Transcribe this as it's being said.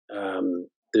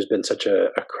there's been such a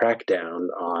crackdown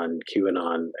on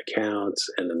QAnon accounts,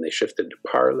 and then they shifted to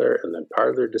Parler, and then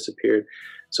Parler disappeared.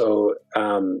 So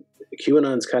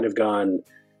QAnon's kind of gone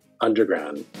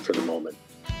underground for the moment.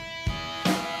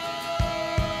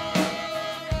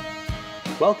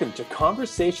 Welcome to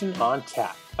Conversation on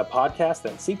Tap, a podcast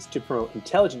that seeks to promote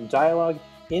intelligent dialogue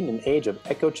in an age of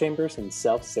echo chambers and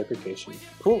self-segregation.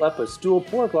 Pull up a stool,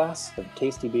 pour a glass of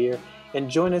tasty beer, and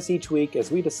join us each week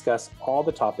as we discuss all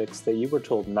the topics that you were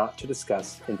told not to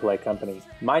discuss in polite company.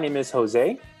 My name is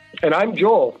Jose. And I'm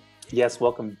Joel. Yes,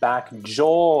 welcome back,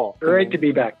 Joel. Great to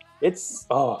be back.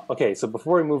 Okay, so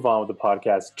before we move on with the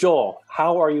podcast, Joel,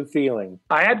 how are you feeling?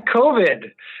 I had COVID,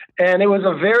 and it was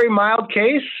a very mild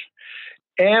case,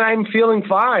 and I'm feeling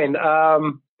fine.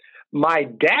 My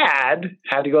dad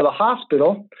had to go to the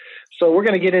hospital, so we're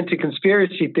going to get into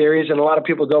conspiracy theories, and a lot of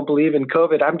people don't believe in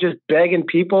COVID. I'm just begging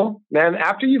people, man,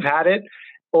 after you've had it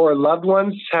or loved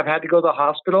ones have had to go to the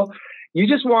hospital, you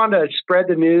just want to spread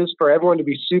the news for everyone to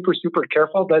be super, super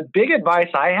careful. The big advice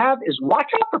I have is watch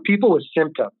out for people with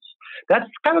symptoms. That's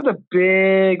kind of the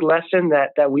big lesson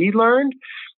that we learned.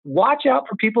 Watch out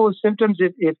for people with symptoms.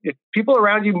 If people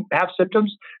around you have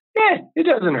symptoms, it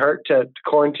doesn't hurt to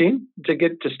quarantine,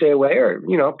 to stay away or,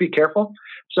 be careful.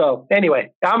 So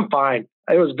anyway, I'm fine.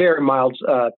 It was very mild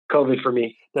COVID for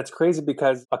me. That's crazy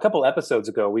because a couple episodes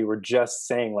ago, we were just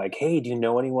saying like, hey, do you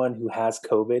know anyone who has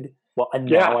COVID? Well,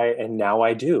 now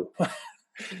I do. Yep.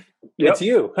 It's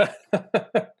you.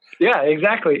 Yeah,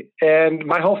 exactly. And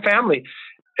my whole family.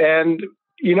 And,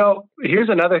 here's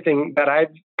another thing that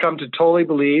I've come to totally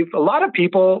believe. A lot of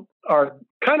people are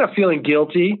kind of feeling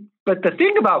guilty. But the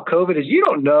thing about COVID is you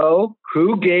don't know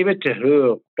who gave it to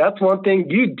who. That's one thing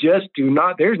you just do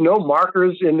not. There's no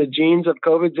markers in the genes of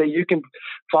COVID that you can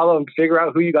follow and figure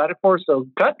out who you got it for. So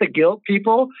cut the guilt,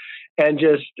 people, and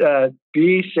just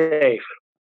be safe.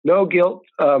 No guilt.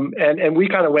 And we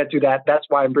kind of went through that. That's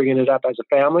why I'm bringing it up as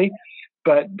a family.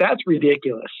 But that's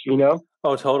ridiculous,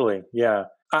 Oh, totally. Yeah.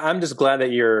 I'm just glad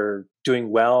that you're doing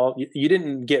well. You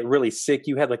didn't get really sick.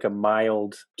 You had like a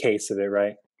mild case of it,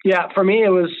 right? Yeah, for me, it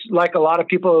was like a lot of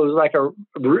people, it was like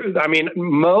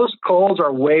most colds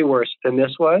are way worse than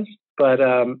this was. But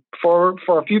for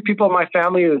a few people in my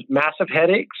family, it was massive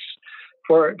headaches.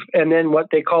 And then what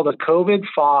they call the COVID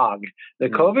fog. The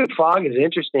COVID fog is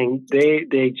interesting.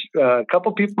 A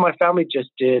couple people in my family just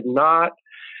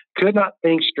could not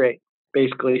think straight,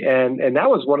 basically. And that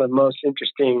was one of the most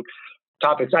interesting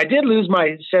topics. I did lose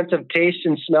my sense of taste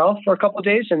and smell for a couple of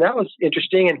days, and that was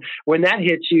interesting. And when that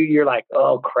hits you, you're like,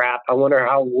 oh crap, I wonder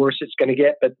how worse it's going to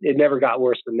get, but it never got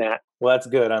worse than that. Well, that's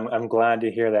good. I'm glad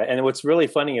to hear that. And what's really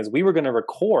funny is we were going to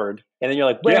record, and then you're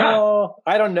like, well,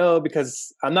 I don't know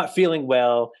because I'm not feeling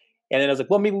well. And then I was like,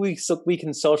 well, maybe we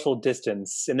can social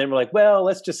distance. And then we're like, well,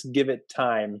 let's just give it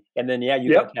time. And then,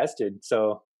 you got tested.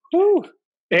 So, whew.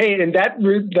 Hey, and that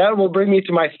will bring me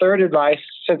to my third advice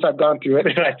since I've gone through it,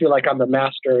 and I feel like I'm the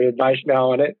master advice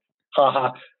now on it,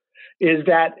 is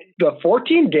that the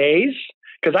 14 days,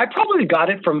 because I probably got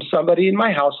it from somebody in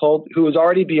my household who was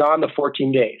already beyond the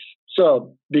 14 days.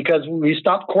 So because we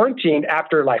stopped quarantine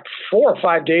after like 4 or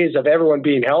 5 days of everyone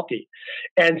being healthy.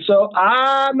 And so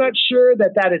I'm not sure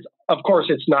that is, of course,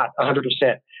 it's not 100%.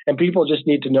 And people just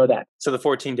need to know that. So the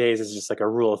 14 days is just like a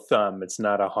rule of thumb. It's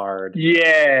not a hard.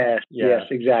 Yes,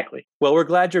 exactly. Well, we're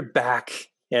glad you're back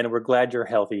and we're glad you're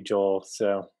healthy, Joel.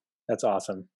 So that's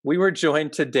awesome. We were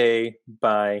joined today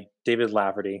by David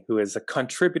Lafferty, who is a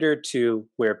contributor to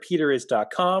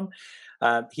wherepeteris.com.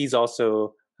 He's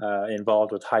also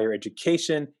involved with higher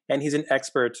education, and he's an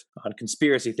expert on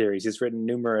conspiracy theories. He's written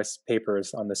numerous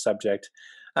papers on the subject.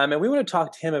 And we want to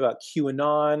talk to him about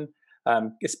QAnon,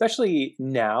 especially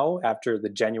now after the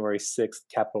January 6th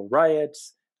Capitol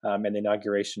riots and the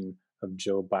inauguration of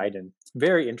Joe Biden.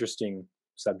 Very interesting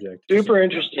subject. Super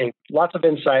interesting. Lots of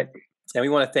insight. And we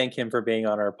want to thank him for being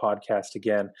on our podcast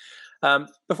again.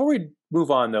 Before we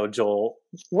move on, though, Joel,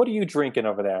 what are you drinking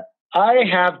over there? I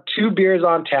have 2 beers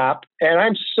on tap, and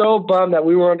I'm so bummed that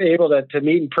we weren't able to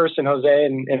meet in person, Jose,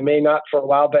 and may not for a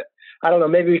while, but I don't know,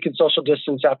 maybe we can social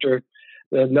distance after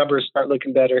the numbers start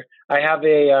looking better. I have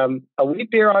a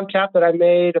wheat beer on tap that I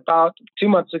made about 2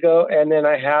 months ago, and then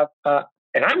I have,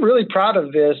 and I'm really proud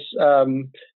of this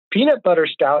peanut butter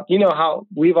stout. You know how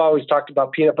we've always talked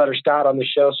about peanut butter stout on the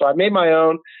show, so I made my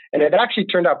own, and it actually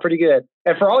turned out pretty good.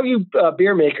 And for all you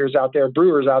beer makers out there,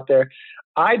 brewers out there,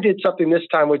 I did something this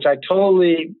time, which I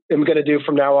totally am going to do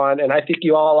from now on. And I think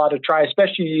you all ought to try,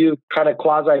 especially you kind of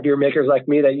quasi beer makers like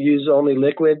me that use only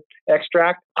liquid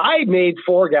extract. I made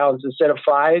 4 gallons instead of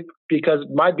 5 because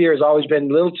my beer has always been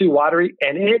a little too watery,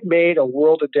 and it made a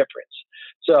world of difference.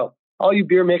 So all you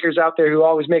beer makers out there who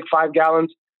always make 5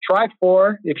 gallons, try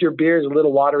 4 if your beer is a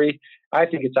little watery. I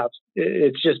think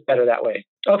it's just better that way.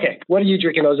 Okay, what are you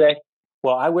drinking, Jose?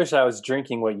 Well, I wish I was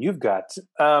drinking what you've got.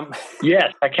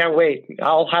 Yes, I can't wait.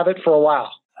 I'll have it for a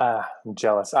while. I'm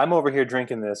jealous. I'm over here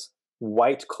drinking this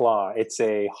White Claw. It's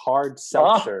a hard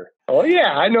seltzer. Oh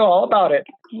yeah, I know all about it.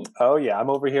 Oh yeah, I'm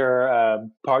over here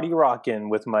party rocking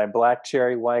with my black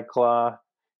cherry White Claw.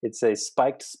 It's a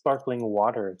spiked sparkling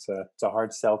water. It's a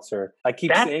hard seltzer. I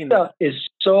keep saying that is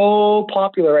so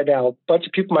popular right now. A bunch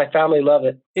of people in my family love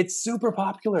it. It's super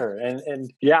popular,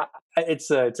 and yeah,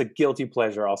 it's a guilty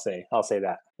pleasure. I'll say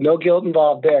that. No guilt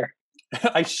involved there.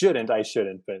 I shouldn't,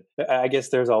 but I guess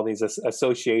there's all these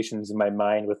associations in my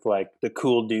mind with like the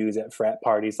cool dudes at frat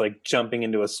parties, like jumping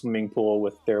into a swimming pool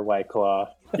with their White Claw.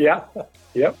 Yeah,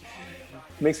 yep.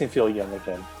 Makes me feel young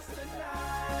again.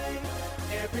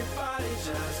 Everybody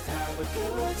just have a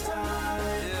good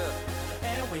time,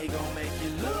 and we gon' make you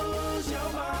lose your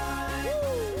mind.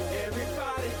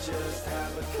 Everybody just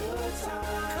have a good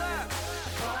time.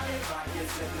 Party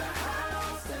rockets in the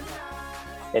house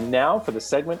tonight. And now for the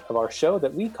segment of our show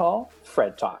that we call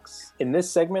Fred Talks. In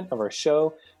this segment of our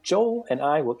show, Joel and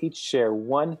I will each share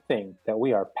one thing that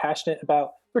we are passionate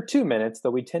about for 2 minutes,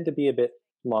 though we tend to be a bit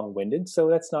long-winded, so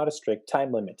that's not a strict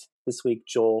time limit. This week,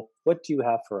 Joel, what do you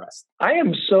have for us? I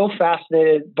am so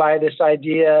fascinated by this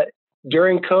idea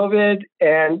during COVID,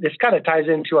 and this kind of ties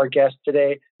into our guest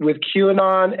today, with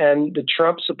QAnon and the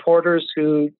Trump supporters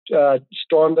who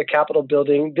stormed the Capitol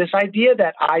building, this idea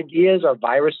that ideas are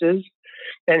viruses.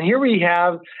 And here we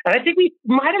have, and I think we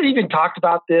might have even talked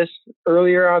about this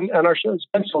earlier on our show. It's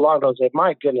been so long, Jose,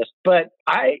 my goodness. But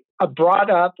I brought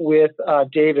up with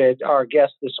David, our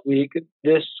guest this week,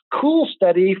 this cool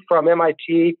study from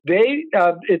MIT.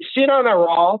 It's Sinan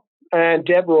Aral and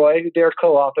Deb Roy, they're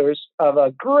co-authors of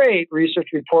a great research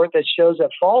report that shows that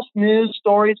false news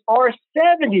stories are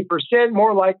 70%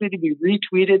 more likely to be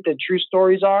retweeted than true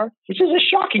stories are, which is a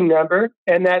shocking number.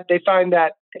 And that they find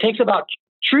that it takes about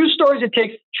it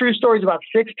takes true stories about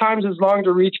 6 times as long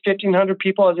to reach 1,500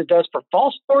 people as it does for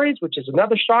false stories, which is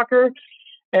another shocker.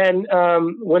 And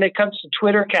when it comes to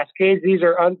Twitter cascades, these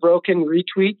are unbroken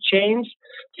retweet chains.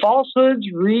 Falsehoods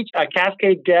reach a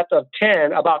cascade depth of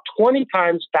 10, about 20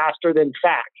 times faster than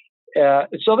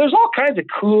facts. So there's all kinds of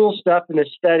cool stuff in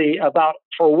this study about,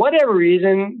 for whatever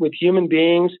reason, with human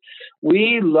beings,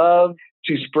 we love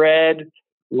to spread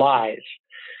lies.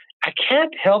 I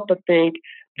can't help but think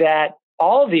that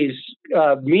all these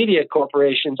media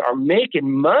corporations are making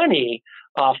money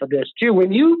off of this too.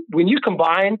 When you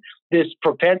combine this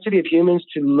propensity of humans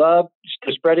to love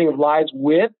the spreading of lies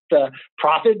with the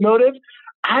profit motive,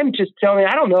 I'm just telling you,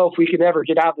 I don't know if we can ever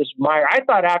get out of this mire. I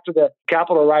thought after the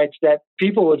Capitol riots that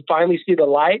people would finally see the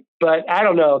light, but I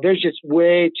don't know. There's just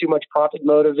way too much profit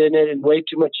motive in it and way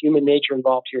too much human nature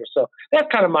involved here. So that's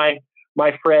kind of my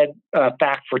Fred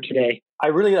fact for today. I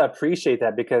really appreciate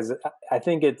that, because I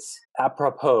think it's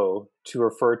apropos to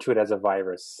refer to it as a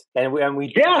virus, and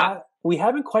we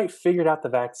haven't quite figured out the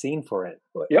vaccine for it.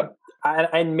 Yep.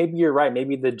 And maybe you're right.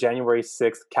 Maybe the January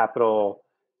 6th Capitol,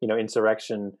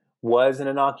 insurrection was an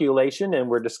inoculation, and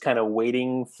we're just kind of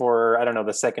waiting for, I don't know,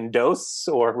 the second dose,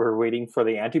 or we're waiting for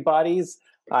the antibodies.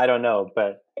 I don't know,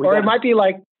 but it might be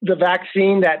like the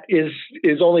vaccine that is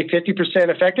only 50%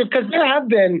 effective, because there have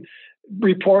been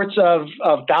reports of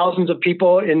thousands of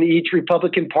people in each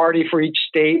Republican Party for each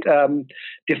state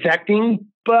defecting.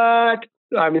 But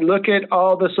I mean, look at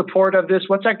all the support of this.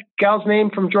 What's that gal's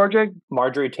name from Georgia?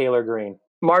 Marjorie Taylor Greene.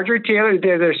 Marjorie Taylor,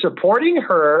 they're supporting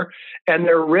her, and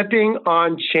they're ripping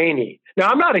on Cheney. Now,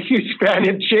 I'm not a huge fan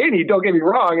of Cheney, don't get me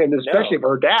wrong, and especially of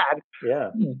her dad. Yeah.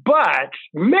 But,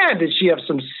 man, did she have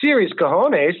some serious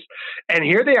cojones, and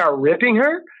here they are ripping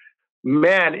her.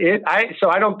 Man, so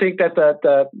I don't think that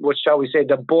the what shall we say,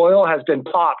 the boil has been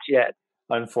popped yet.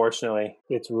 Unfortunately,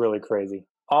 it's really crazy.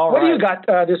 What do you got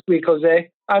this week, Jose?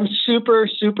 I'm super,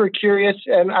 super curious,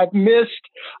 and I've missed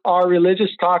our religious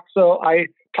talk, so I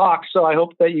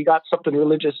hope that you got something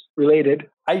religious related.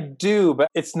 I do, but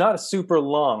it's not super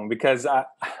long, because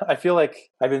I feel like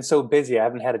I've been so busy, I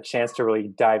haven't had a chance to really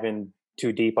dive in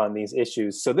too deep on these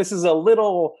issues. So this is a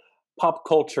little pop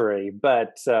culture-y,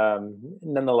 but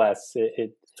nonetheless,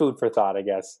 it's food for thought, I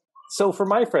guess. So for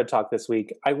my Fred Talk this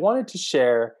week, I wanted to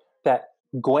share that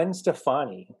Gwen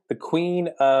Stefani, the queen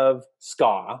of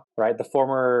ska, right, the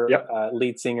former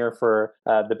lead singer for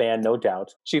the band No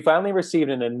Doubt, she finally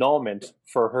received an annulment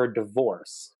for her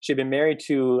divorce. She'd been married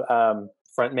to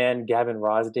frontman Gavin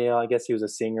Rossdale. I guess he was a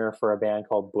singer for a band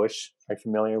called Bush. Are you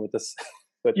familiar with this?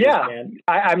 with this Yeah, band?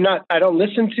 I'm not. I don't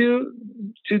listen to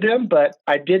them, but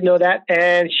I did know that.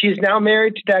 And she's now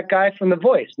married to that guy from The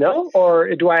Voice. No,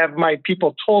 or do I have my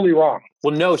people totally wrong?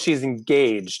 Well, no, she's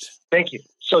engaged. Thank you.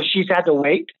 So she's had to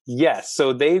wait. Yes.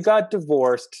 So they got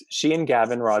divorced. She and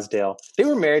Gavin Rosdale, they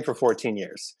were married for 14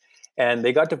 years. And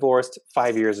they got divorced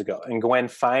 5 years ago. And Gwen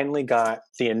finally got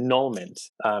the annulment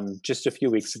just a few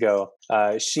weeks ago.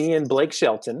 She and Blake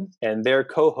Shelton, and they're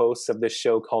co-hosts of this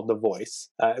show called The Voice.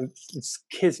 It's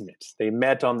kismet. They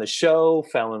met on the show,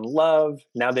 fell in love.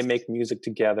 Now they make music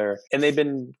together. And they've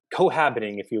been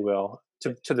cohabiting, if you will,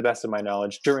 to the best of my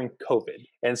knowledge, during COVID.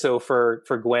 And so for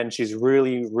Gwen, she's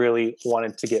really, really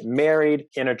wanted to get married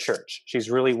in a church.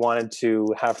 She's really wanted to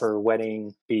have her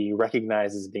wedding be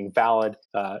recognized as being valid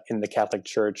in the Catholic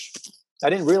Church.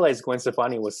 I didn't realize Gwen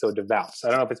Stefani was so devout. So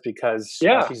I don't know if it's because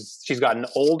she's gotten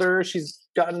older, she's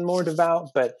gotten more devout,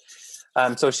 but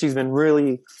so she's been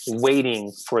really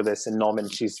waiting for this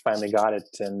annulment. She's finally got it.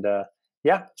 And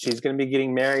she's going to be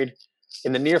getting married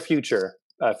in the near future.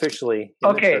 Officially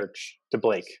in the church to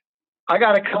Blake. I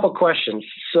got a couple questions.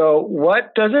 So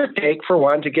what does it take for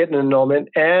one to get an annulment?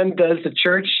 And does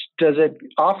it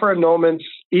offer annulments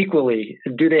equally?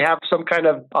 Do they have some kind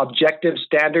of objective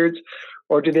standards,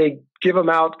 or do they give them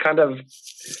out kind of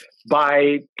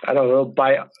by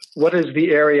what is the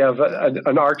area of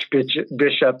an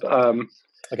archbishop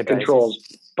like controls?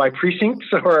 By precincts,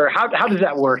 or how does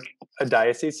that work? A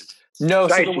diocese? No.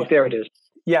 Diocese, there it is.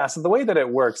 Yeah, so the way that it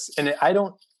works, and I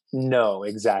don't know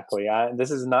exactly.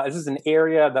 This is an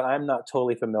area that I'm not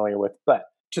totally familiar with, but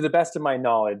to the best of my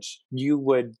knowledge, you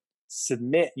would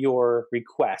submit your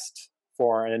request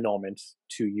for an annulment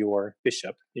to your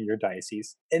bishop in your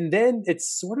diocese. And then it's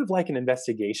sort of like an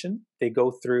investigation. They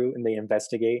go through and they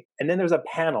investigate. And then there's a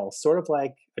panel, sort of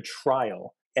like a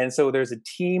trial. And so there's a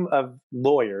team of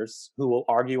lawyers who will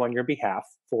argue on your behalf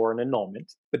for an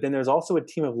annulment. But then there's also a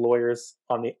team of lawyers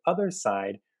on the other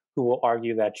side who will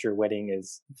argue that your wedding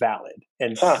is valid.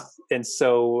 And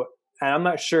so I'm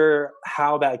not sure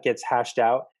how that gets hashed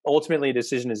out. Ultimately, a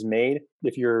decision is made.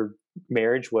 If your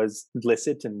marriage was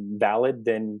licit and valid,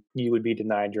 then you would be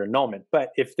denied your annulment. But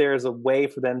if there's a way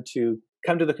for them to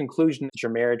come to the conclusion that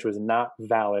your marriage was not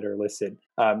valid or licit,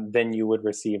 then you would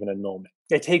receive an annulment.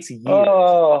 It takes years.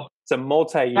 Oh, it's a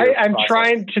multi-year I'm process.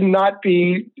 trying to not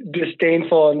be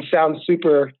disdainful and sound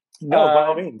super by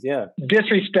all means,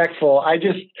 disrespectful. I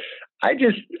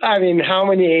mean, how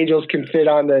many angels can fit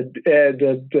on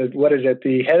the what is it,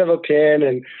 the head of a pin?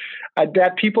 And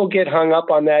that people get hung up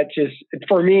on that. Just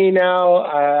for me now,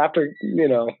 after,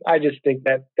 I just think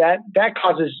that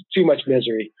causes too much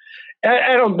misery.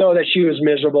 I don't know that she was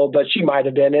miserable, but she might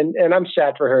have been. And I'm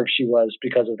sad for her if she was,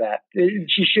 because of that.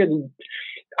 She shouldn't.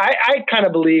 I kind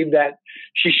of believe that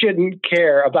she shouldn't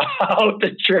care about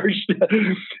the church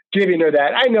giving her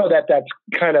that. I know that that's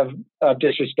kind of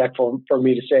disrespectful for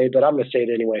me to say, but I'm going to say it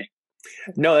anyway.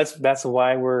 No, that's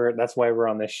why we're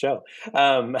on this show.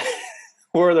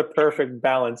 We're the perfect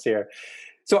balance here.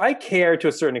 So I care to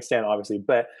a certain extent, obviously,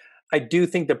 but I do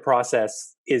think the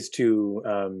process is too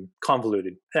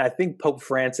convoluted. And I think Pope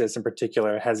Francis in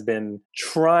particular has been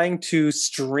trying to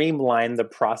streamline the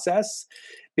process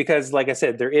because, like I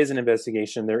said, there is an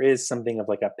investigation. There is something of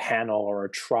like a panel or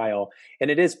a trial,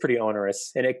 and it is pretty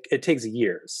onerous, and it takes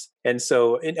years. And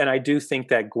so, and I do think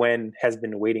that Gwen has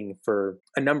been waiting for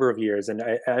a number of years. And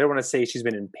I don't want to say she's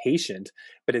been impatient,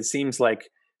 but it seems like,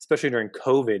 especially during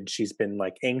COVID, she's been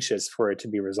like anxious for it to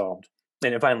be resolved.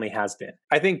 And it finally has been.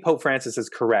 I think Pope Francis is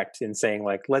correct in saying,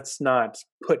 like, let's not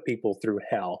put people through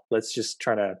hell. Let's just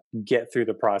try to get through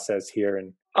the process here.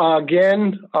 And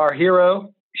again, our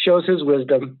hero shows his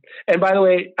wisdom. And by the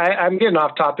way, I'm getting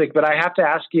off topic, but I have to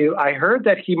ask you, I heard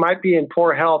that he might be in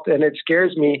poor health, and it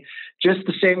scares me just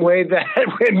the same way that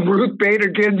when Ruth Bader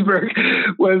Ginsburg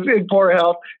was in poor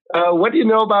health. What do you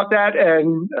know about that?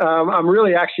 And I'm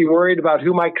really actually worried about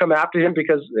who might come after him,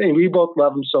 because we both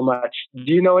love him so much.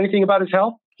 Do you know anything about his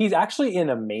health? He's actually in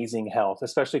amazing health,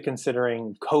 especially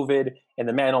considering COVID, and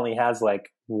the man only has like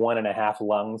 1.5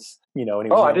 lungs, and he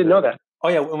was I didn't know that. Oh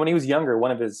yeah, when he was younger,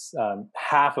 one of his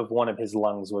half of one of his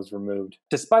lungs was removed.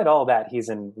 Despite all that, he's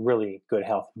in really good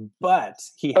health. But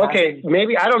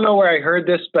maybe I don't know where I heard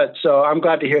this, but so I'm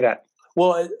glad to hear that.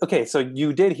 Well, okay, so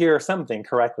you did hear something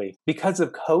correctly. Because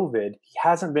of COVID, he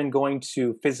hasn't been going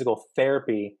to physical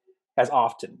therapy as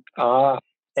often.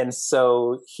 And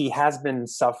so he has been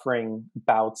suffering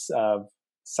bouts of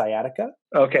sciatica.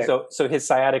 Okay. So his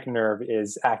sciatic nerve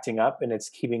is acting up, and it's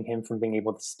keeping him from being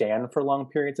able to stand for long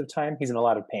periods of time. He's in a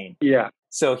lot of pain. Yeah.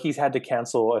 So he's had to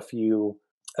cancel a few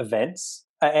events,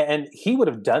 and he would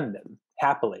have done them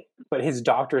happily. But his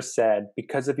doctor said,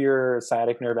 because of your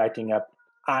sciatic nerve acting up,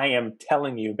 I am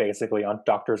telling you basically on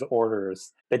doctor's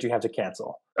orders that you have to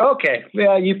cancel. Okay.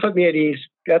 Yeah, you put me at ease.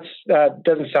 That's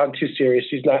doesn't sound too serious.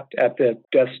 He's not at the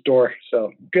death's door.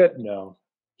 So good. No.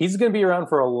 He's going to be around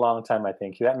for a long time, I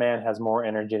think. That man has more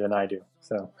energy than I do.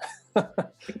 So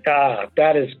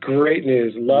that is great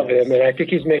news. Love him. And I think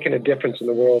he's making a difference in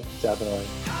the world. Definitely.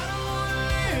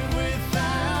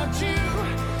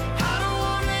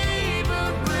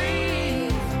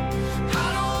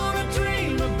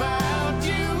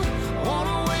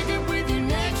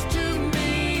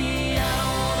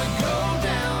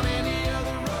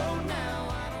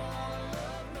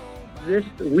 This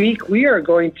week, we are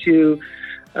going to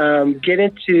get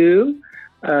into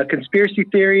conspiracy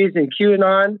theories and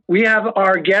QAnon. We have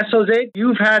our guest, Jose.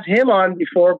 You've had him on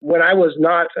before when I was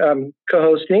not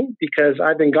co-hosting because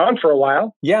I've been gone for a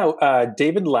while. Yeah,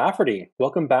 David Lafferty.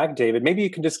 Welcome back, David. Maybe you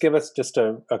can just give us just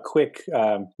a quick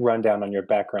rundown on your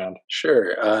background.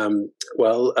 Sure.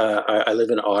 I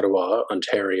live in Ottawa,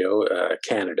 Ontario,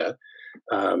 Canada.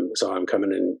 So I'm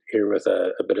coming in here with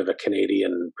a bit of a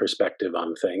Canadian perspective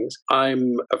on things.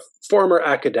 I'm a former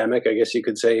academic, I guess you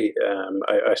could say.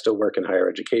 I still work in higher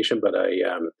education, but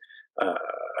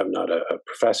I'm not a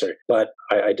professor. But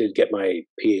I did get my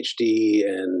PhD,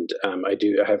 and I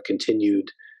have continued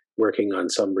working on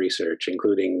some research,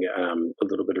 including a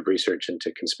little bit of research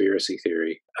into conspiracy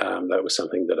theory. That was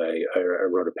something that I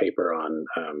wrote a paper on.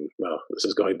 This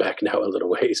is going back now a little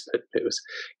ways, but it was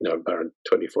about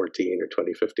 2014 or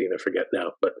 2015, I forget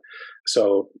now. But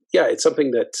so yeah, it's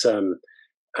something that's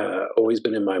always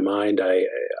been in my mind.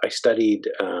 I studied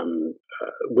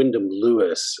Wyndham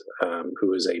Lewis,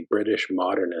 who is a British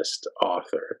modernist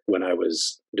author, when I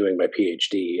was doing my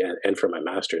PhD and for my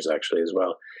master's actually as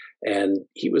well. And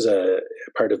he was a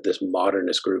part of this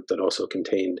modernist group that also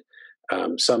contained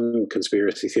some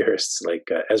conspiracy theorists, like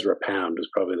Ezra Pound was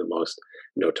probably the most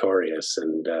notorious.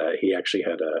 And he actually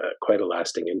had quite a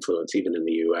lasting influence even in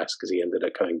the U.S. because he ended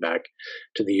up coming back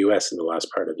to the U.S. in the last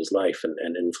part of his life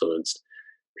and influenced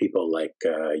people like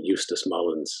Eustace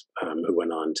Mullins, who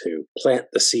went on to plant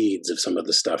the seeds of some of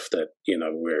the stuff that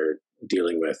we're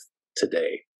dealing with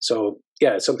today. So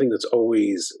yeah, it's something that's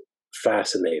always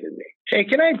fascinated me. Hey,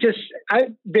 I've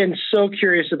been so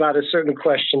curious about a certain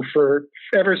question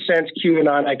ever since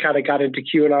QAnon. I kind of got into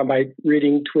QAnon by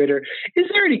reading Twitter. Is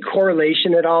there any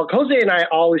correlation at all? Jose and I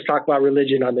always talk about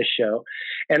religion on this show,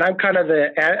 and I'm kind of the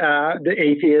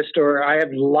atheist, or I have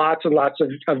lots and lots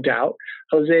of doubt.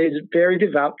 Jose is a very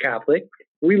devout Catholic.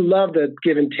 We love the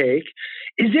give and take.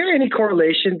 Is there any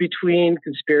correlation between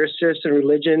conspiracists and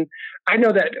religion? I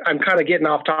know that I'm kind of getting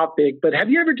off topic, but have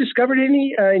you ever discovered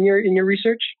any in your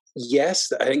research?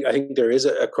 Yes, I think there is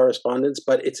a correspondence,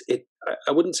 but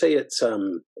I wouldn't say it's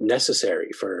necessary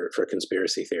for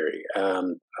conspiracy theory.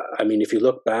 I mean, if you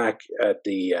look back at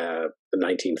the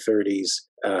 1930s,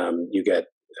 you get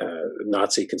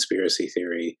Nazi conspiracy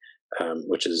theory,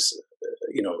 which is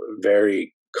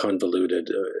very convoluted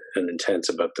and intense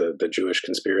about the Jewish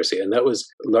conspiracy. And that was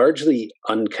largely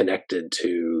unconnected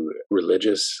to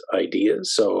religious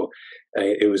ideas. So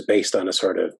it was based on a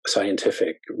sort of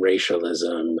scientific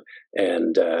racialism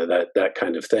and that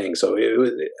kind of thing. So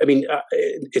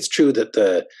it's true that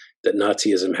that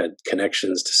Nazism had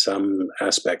connections to some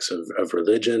aspects of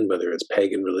religion, whether it's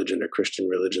pagan religion or Christian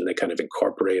religion. They kind of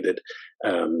incorporated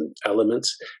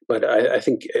elements, but I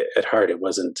think at heart it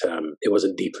wasn't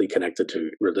deeply connected to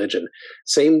religion.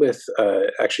 Same with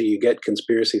actually, you get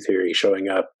conspiracy theory showing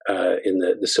up in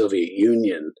the Soviet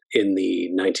Union in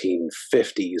the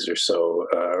 1950s or so,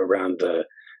 around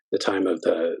the time of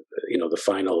the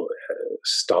final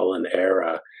Stalin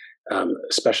era.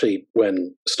 Especially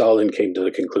when Stalin came to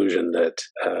the conclusion that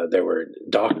there were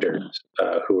doctors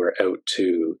who were out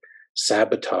to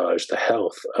sabotage the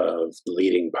health of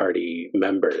leading party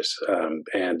members,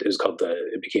 and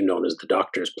it became known as the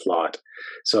Doctor's Plot.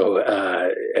 So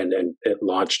and it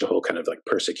launched a whole kind of like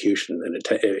persecution, and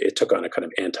it took on a kind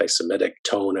of anti-Semitic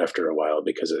tone after a while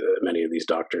because many of these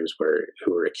doctors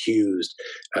who were accused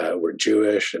were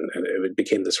Jewish, and it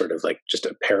became this sort of like just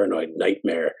a paranoid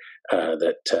nightmare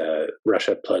that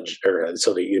Russia the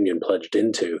Soviet Union plunged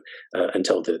into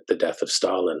until the death of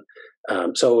Stalin.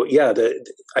 So yeah,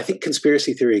 I think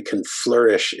conspiracy theory can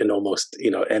flourish in almost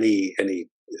any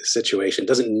situation. It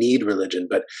doesn't need religion,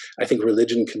 but I think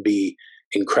religion can be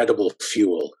incredible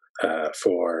fuel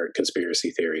for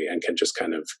conspiracy theory and can just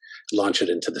kind of launch it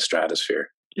into the stratosphere.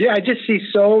 Yeah, I just see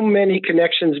so many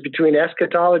connections between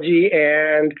eschatology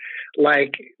and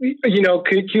like,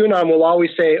 QAnon will always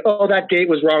say, oh, that date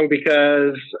was wrong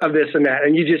because of this and that.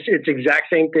 And it's the exact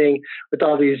same thing with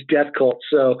all these death cults.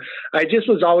 So I just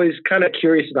was always kind of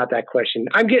curious about that question.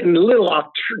 I'm getting a little off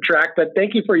track, but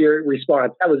thank you for your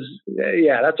response.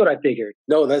 That's what I figured.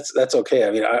 No, that's okay.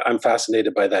 I mean, I'm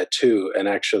fascinated by that too. And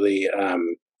actually,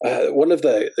 one of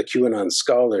the QAnon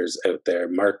scholars out there,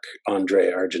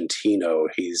 Marc-André Argentino,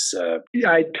 he's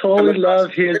I totally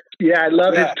love his his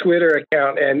Twitter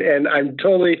account, and I'm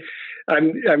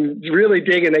really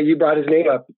digging that you brought his name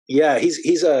up. Yeah,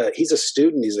 he's a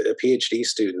student, he's a PhD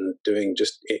student doing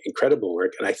just incredible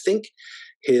work, and I think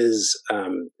his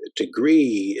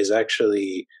degree is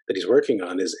actually that he's working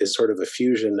on is sort of a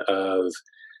fusion of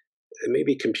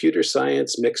maybe computer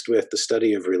science mixed with the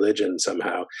study of religion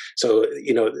somehow. So,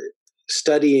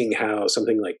 studying how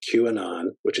something like QAnon,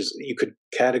 which is, you could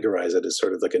categorize it as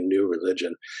sort of like a new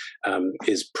religion,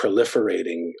 is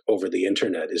proliferating over the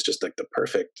internet is just like the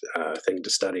perfect thing to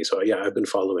study. So yeah, I've been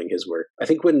following his work. I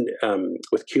think with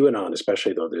QAnon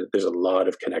especially, though, there's a lot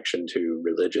of connection to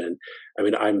religion. I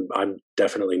mean, I'm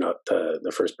definitely not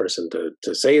the first person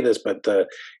to say this, but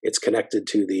it's connected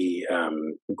to the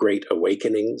Great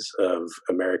Awakenings of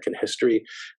American history.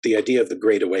 The idea of the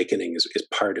Great Awakening is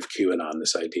part of QAnon,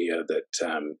 this idea that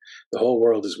the whole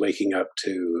world is waking up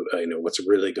to what's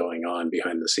really going on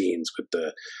behind the scenes with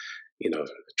the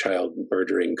child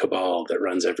murdering cabal that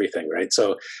runs everything, right?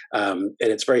 So and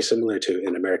it's very similar to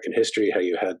in American history how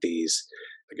you had these,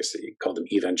 I guess you call them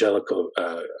evangelical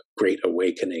Great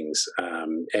Awakenings,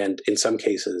 and in some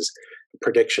cases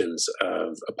predictions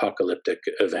of apocalyptic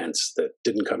events that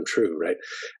didn't come true, right?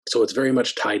 So it's very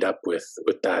much tied up with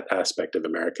that aspect of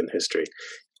American history.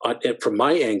 From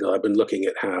my angle, I've been looking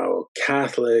at how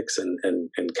Catholics and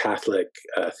Catholic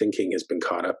thinking has been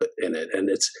caught up in it, and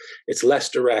it's less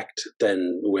direct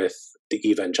than with the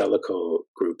evangelical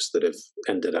groups that have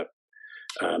ended up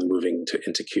moving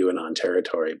into QAnon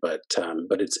territory, but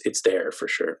it's there for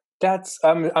sure.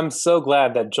 I'm so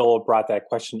glad that Joel brought that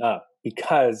question up,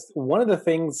 because one of the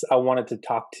things I wanted to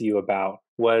talk to you about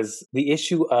was the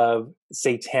issue of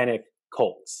satanic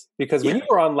cults. Because when you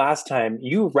were on last time,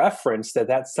 you referenced that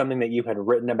that's something that you had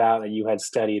written about and you had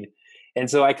studied. And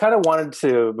so I kind of wanted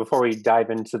to, before we dive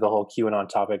into the whole QAnon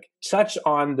topic, touch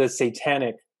on the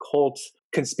satanic cult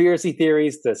conspiracy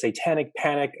theories, the satanic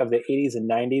panic of the 80s and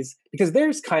 90s, because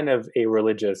there's kind of a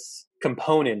religious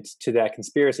component to that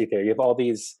conspiracy theory. You have all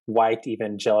these white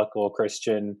evangelical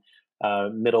Christian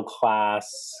middle class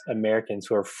Americans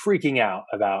who are freaking out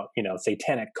about,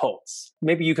 satanic cults.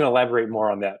 Maybe you can elaborate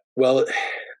more on that. Well,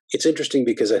 it's interesting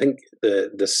because I think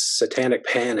the satanic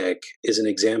panic is an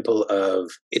example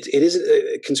of it is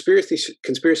a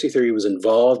conspiracy theory was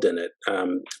involved in it,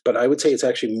 but I would say it's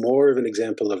actually more of an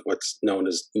example of what's known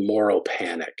as moral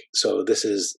panic. So this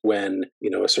is when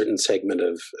a certain segment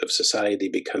of society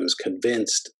becomes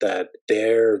convinced that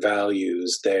their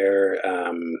values, their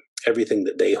everything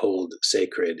that they hold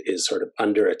sacred is sort of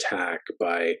under attack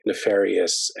by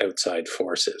nefarious outside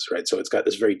forces, right? So it's got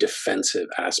this very defensive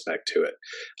aspect to it.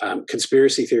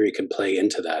 Conspiracy theory can play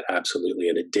into that, absolutely,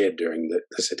 and it did during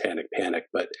the satanic panic,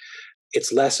 but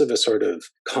it's less of a sort of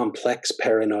complex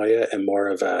paranoia and more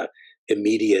of a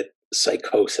immediate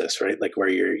psychosis, right? Like where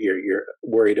you're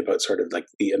worried about sort of like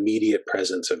the immediate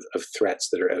presence of threats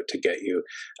that are out to get you.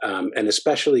 And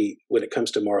especially when it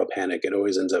comes to moral panic, it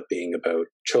always ends up being about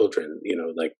children.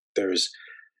 Like there's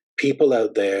people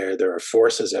out there are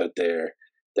forces out there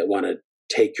that want to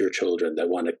take your children, that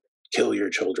want to kill your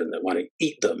children, that want to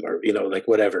eat them, or like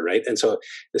whatever, right? And so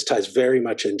this ties very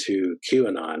much into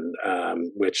QAnon,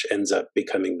 which ends up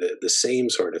becoming the same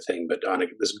sort of thing, but on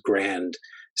this grand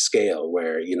scale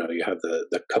where you have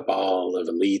the cabal of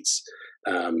elites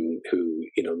who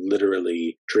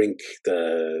literally drink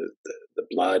the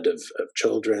blood of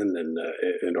children and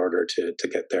in order to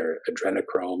get their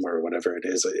adrenochrome or whatever it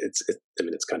is.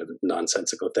 It's kind of a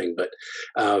nonsensical thing, but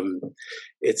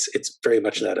it's very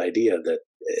much that idea that,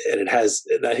 and it has.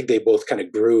 I think they both kind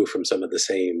of grew from some of the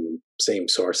same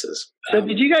sources. So,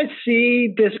 did you guys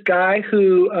see this guy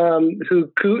who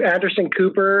Anderson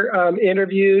Cooper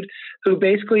interviewed, who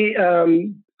basically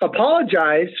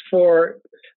apologized for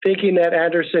thinking that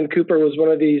Anderson Cooper was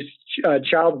one of these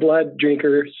child blood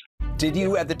drinkers? Did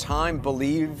you at the time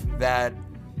believe that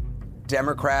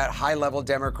high-level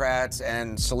Democrats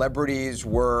and celebrities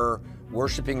were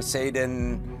worshiping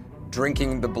Satan,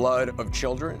 drinking the blood of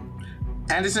children?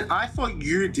 Anderson, I thought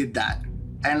you did that,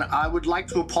 and I would like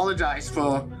to apologize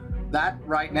for that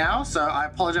right now. So I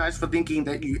apologize for thinking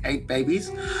that you ate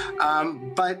babies.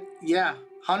 But yeah,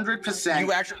 100%.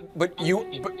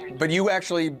 You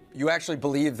actually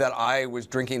believe that I was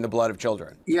drinking the blood of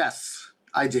children? Yes,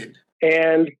 I did.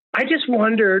 And I just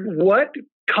wondered what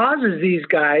causes these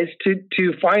guys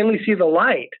to finally see the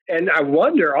light. And I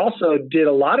wonder also, did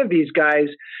a lot of these guys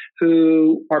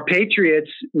who are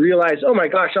patriots realize, oh my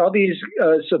gosh, all these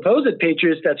supposed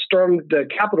patriots that stormed the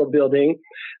Capitol building,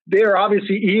 they're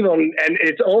obviously evil, and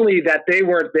it's only that they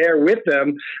weren't there with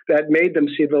them that made them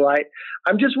see the light.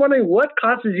 I'm just wondering what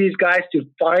causes these guys to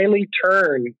finally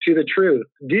turn to the truth.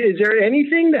 Is there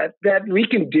anything that we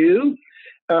can do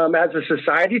as a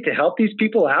society to help these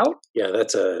people out? Yeah,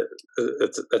 that's a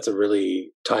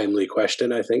really timely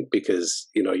question, I think, because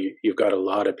you've got a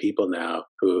lot of people now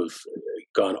who've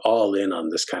gone all in on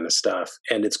this kind of stuff,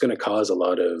 and it's going to cause a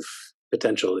lot of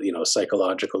potential,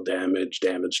 psychological damage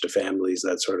to families,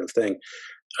 that sort of thing,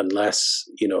 unless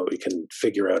we can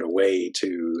figure out a way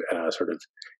to sort of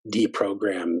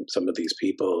deprogram some of these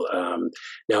people.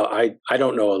 Now, I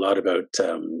don't know a lot about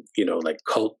like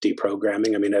cult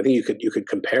deprogramming. I mean, I think you could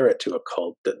compare it to a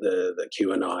cult that the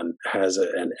QAnon has,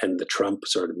 and the Trump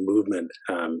sort of movement.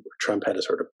 Trump had a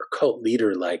sort of cult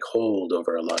leader like hold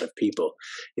over a lot of people.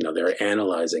 They're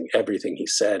analyzing everything he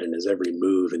said and his every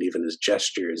move and even his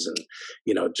gestures, and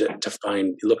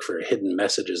to look for hidden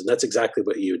messages. And that's exactly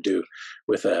what you would do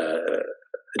with a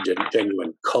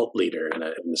genuine cult leader in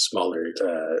a smaller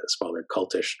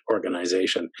cultish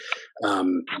organization.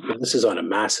 This is on a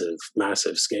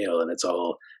massive scale, and it's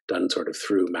all done sort of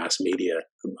through mass media.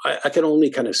 I can only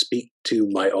kind of speak to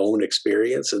my own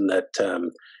experience, in that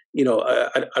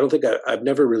I don't think I've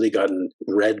never really gotten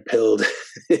red pilled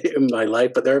in my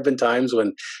life, but there have been times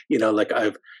when like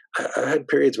I had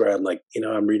periods where I'm like,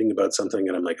 I'm reading about something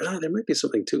and I'm like, there might be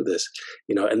something to this,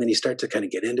 and then you start to kind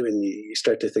of get into it, and you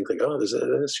start to think like, there's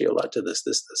actually a lot to this.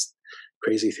 This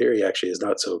crazy theory actually is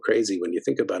not so crazy when you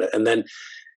think about it. And then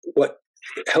what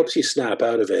helps you snap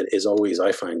out of it is always,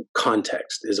 I find,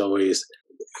 context is always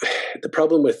the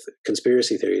problem with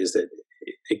conspiracy theory, is that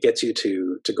it gets you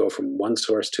to go from one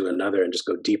source to another and just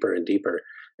go deeper and deeper.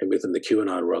 And within the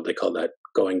QAnon world, they call that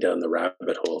going down the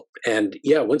rabbit hole. And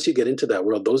yeah, once you get into that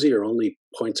world, those are your only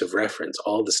points of reference.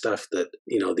 All the stuff that,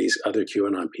 these other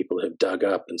QAnon people have dug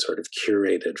up and sort of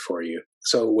curated for you.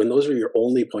 So when those are your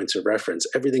only points of reference,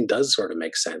 everything does sort of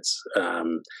make sense.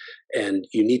 And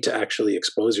you need to actually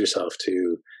expose yourself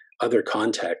to other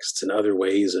contexts and other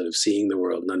ways of seeing the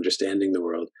world and understanding the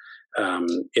world,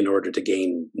 in order to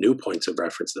gain new points of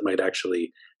reference that might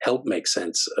actually help make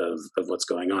sense of what's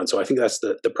going on. So I think that's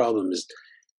the problem, is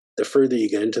the further you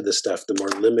get into this stuff, the more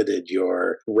limited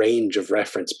your range of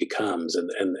reference becomes, and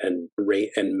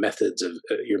methods of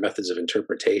your methods of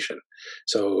interpretation.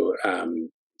 So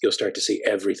you'll start to see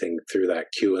everything through that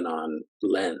QAnon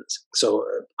lens. So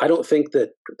I don't think that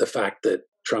the fact that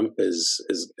Trump is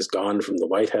gone from the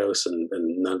White House and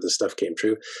none of this stuff came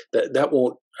true, that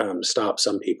won't stop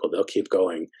some people. They'll keep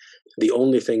going. The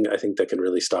only thing I think that can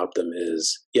really stop them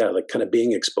is, like kind of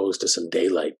being exposed to some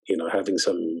daylight, having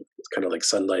some kind of like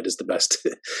sunlight is the best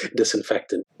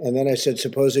disinfectant. And then I said,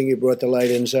 supposing you brought the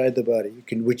light inside the body,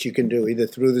 which you can do either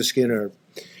through the skin or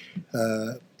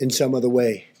in some other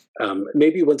way.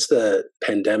 Maybe once the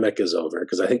pandemic is over,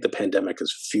 because I think the pandemic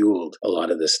has fueled a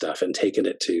lot of this stuff and taken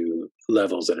it to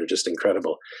levels that are just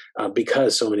incredible,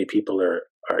 because so many people are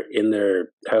in their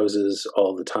houses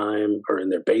all the time, or in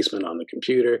their basement on the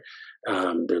computer.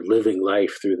 They're living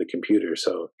life through the computer.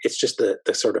 So it's just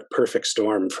the sort of perfect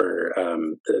storm for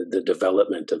the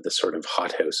development of this sort of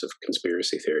hothouse of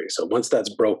conspiracy theory. So once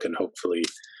that's broken, hopefully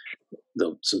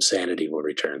some sanity will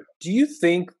return. Do you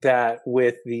think that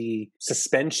with the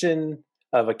suspension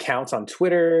of accounts on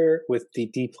Twitter, with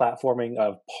the deplatforming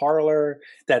of Parler,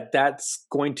 that's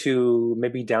going to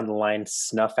maybe down the line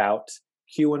snuff out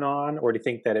QAnon? Or do you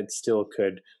think that it still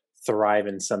could thrive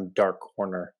in some dark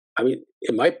corner? I mean,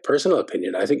 in my personal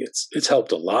opinion, I think it's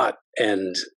helped a lot.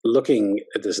 And looking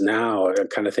at this now, I'm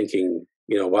kind of thinking,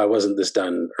 why wasn't this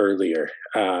done earlier?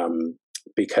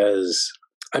 Because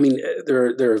I mean,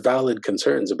 there are valid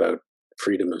concerns about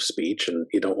freedom of speech, and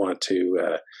you don't want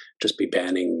to just be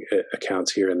banning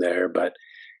accounts here and there. But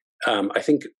I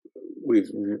think we've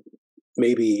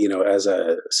maybe, as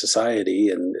a society,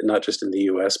 and not just in the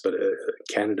US, but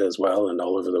Canada as well, and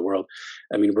all over the world,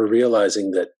 I mean, we're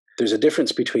realizing that there's a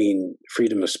difference between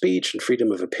freedom of speech and freedom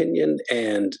of opinion,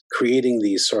 and creating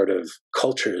these sort of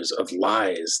cultures of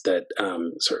lies that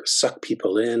sort of suck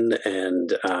people in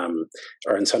and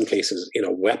are in some cases,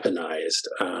 weaponized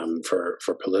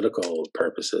for political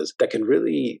purposes that can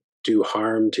really do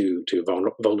harm to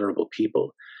vulnerable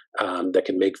people, that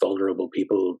can make vulnerable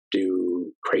people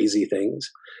do crazy things.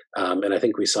 And I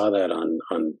think we saw that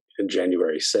on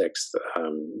January 6th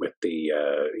with the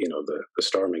the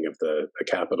storming of the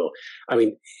Capitol. I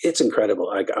mean, it's incredible.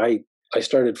 Like I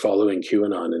started following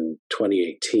QAnon in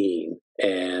 2018,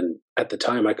 and at the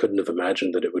time I couldn't have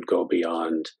imagined that it would go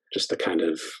beyond just the kind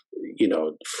of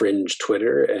fringe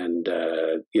Twitter and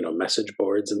message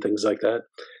boards and things like that.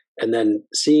 And then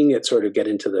seeing it sort of get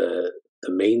into the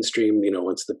mainstream,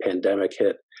 once the pandemic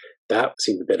hit, that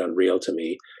seemed a bit unreal to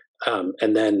me.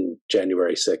 And then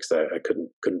January 6th, I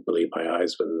couldn't believe my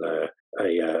eyes when I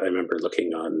remember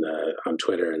looking on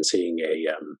Twitter and seeing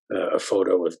a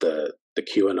photo of the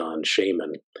QAnon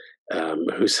shaman,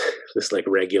 who's this like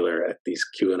regular at these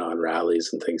QAnon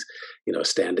rallies and things,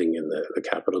 standing in the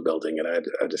Capitol building, and I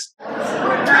just.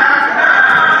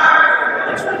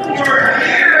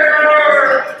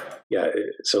 Yeah,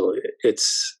 so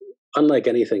it's unlike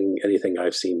anything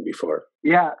I've seen before.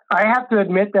 Yeah, I have to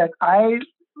admit that I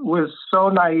was so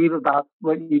naive about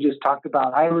what you just talked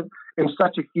about. I am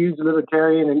such a huge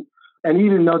libertarian, and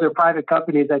even though they're private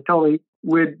companies, I totally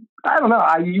would. I don't know.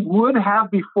 I would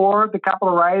have before the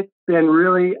Capitol riots been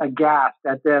really aghast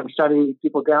at them shutting these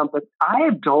people down, but I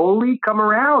have totally come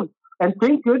around, and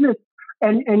thank goodness.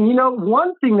 And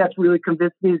one thing that's really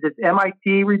convinced me is this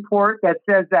MIT report that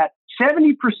says that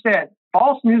 70%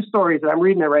 false news stories, and I'm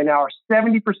reading it right now, are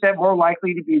 70% more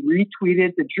likely to be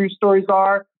retweeted than true stories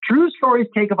are. True stories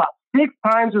take about 6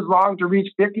 times as long to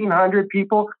reach 1,500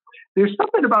 people. There's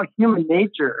something about human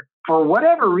nature, for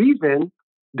whatever reason,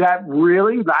 that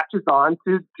really latches on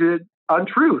to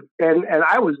untruth. And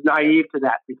I was naive to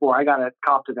that before. I got to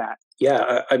cop to that.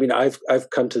 Yeah, I mean, I've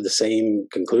come to the same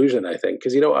conclusion, I think,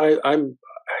 because I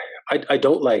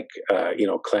don't like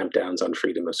clampdowns on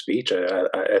freedom of speech.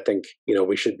 I think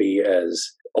we should be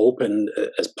as open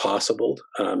as possible,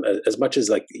 as much as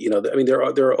there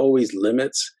are always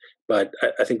limits, but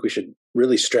I think we should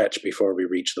really stretch before we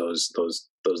reach those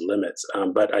limits.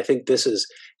 But I think this is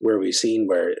where we've seen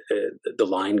where the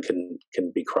line can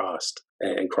be crossed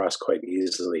and crossed quite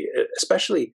easily.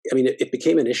 Especially, I mean, it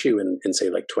became an issue in say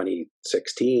like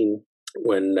 2016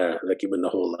 when the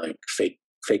whole fake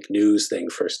news thing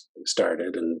first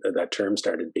started, and that term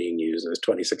started being used. It was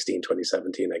 2016,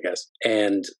 2017, I guess.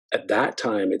 And at that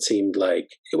time, it seemed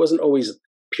like it wasn't always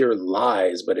pure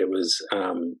lies, but it was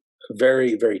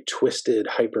very, very twisted,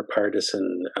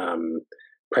 hyper-partisan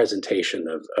presentation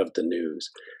of the news.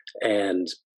 And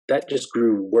that just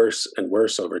grew worse and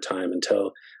worse over time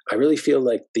until I really feel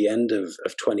like the end of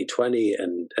 2020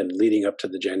 and leading up to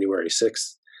the January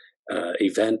 6th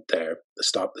event there, the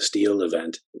Stop the Steal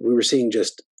event, we were seeing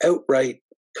just outright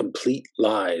complete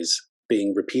lies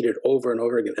being repeated over and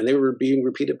over again. And they were being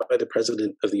repeated by the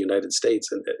President of the United States.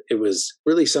 And it was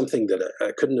really something that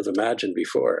I couldn't have imagined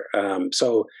before.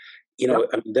 That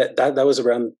was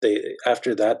around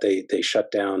after that they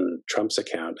shut down Trump's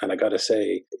account. And I got to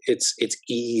say, it's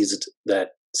eased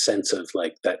that sense of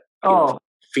like that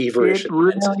feverish. It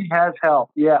really has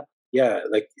helped. Yeah. Yeah,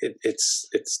 like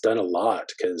it's done a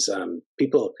lot because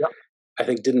people, I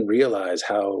think, didn't realize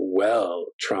how well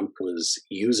Trump was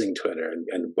using Twitter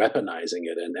and weaponizing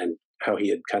it, and how he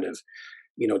had kind of,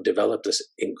 developed this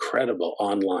incredible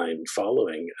online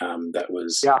following that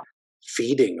was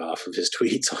feeding off of his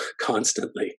tweets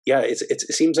constantly. Yeah,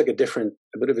 it seems like a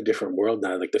bit of a different world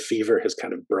now. Like the fever has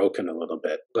kind of broken a little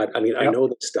bit, but I mean, I know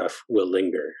that stuff will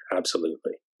linger.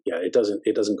 Absolutely. Yeah, it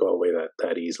doesn't go away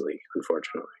that easily,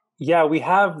 unfortunately. Yeah, we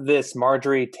have this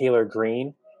Marjorie Taylor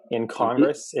Greene in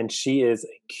Congress, and she is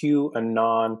a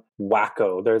QAnon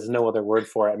wacko. There's no other word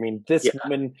for it. I mean, this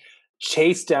woman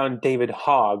chased down David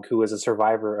Hogg, who was a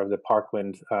survivor of the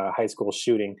Parkland high school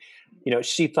shooting.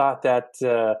 She thought that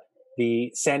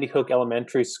the Sandy Hook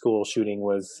Elementary School shooting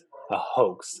was a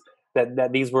hoax,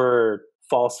 that these were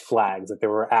false flags, that there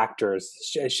were actors.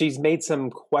 She's made some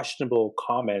questionable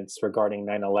comments regarding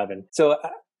 9/11. So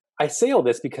I say all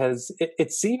this because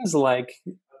it seems like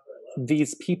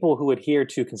these people who adhere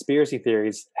to conspiracy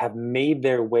theories have made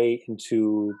their way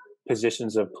into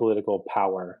positions of political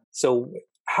power. So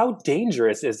how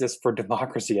dangerous is this for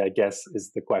democracy, I guess,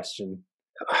 is the question.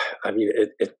 I mean,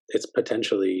 it's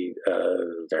potentially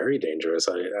very dangerous.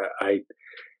 I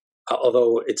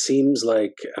although it seems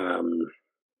like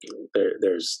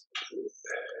there's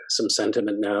some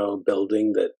sentiment now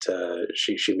building that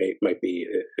she might be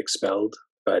expelled.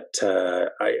 But I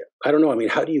don't know. I mean,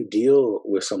 how do you deal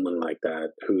with someone like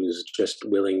that who's just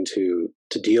willing to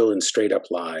deal in straight up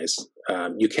lies?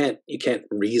 You can't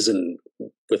reason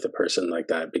with a person like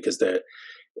that because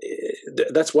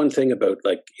that's one thing about,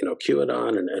 like,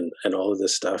 QAnon and all of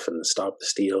this stuff and the Stop the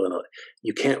Steal and all,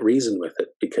 you can't reason with it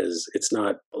because it's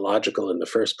not logical in the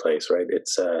first place, right?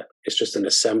 It's just an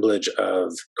assemblage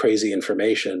of crazy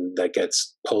information that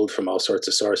gets pulled from all sorts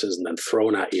of sources and then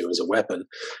thrown at you as a weapon.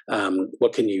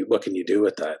 What can you do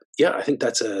with that? Yeah, I think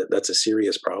that's a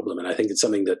serious problem, and I think it's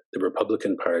something that the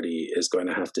Republican Party is going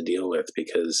to have to deal with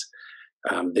because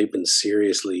they've been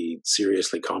seriously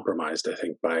compromised, I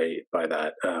think, by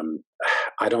that.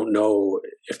 I don't know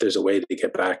if there's a way to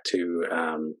get back to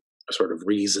a sort of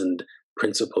reasoned,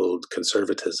 principled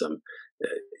conservatism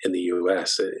in the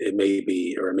U.S. It may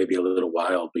be a little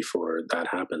while before that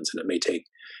happens, and it may take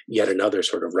yet another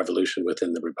sort of revolution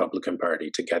within the Republican Party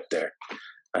to get there.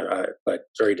 But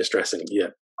very distressing. Yeah,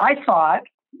 I thought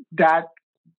that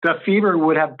the fever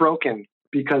would have broken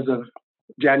because of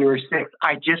January 6th.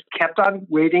 I just kept on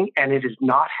waiting, and it is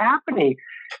not happening.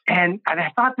 And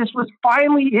I thought this was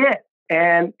finally it.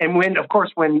 And when, of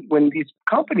course, when these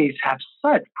companies have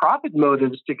such profit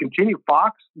motives to continue,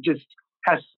 Fox just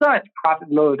has such profit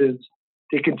motives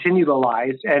to continue the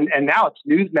lies. And now it's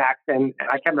Newsmax, and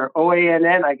I can't remember,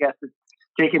 OANN, I guess, is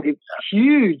taking a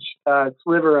huge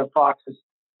sliver of Fox's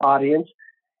audience.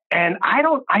 And I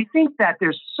think that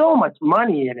there's so much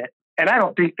money in it. And I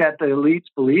don't think that the elites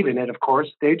believe in it, of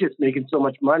course. They're just making so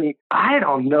much money. I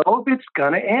don't know if it's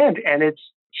going to end. And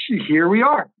here we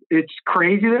are. It's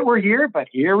crazy that we're here, but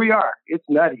here we are. It's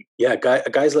nutty. Yeah,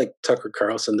 guys like Tucker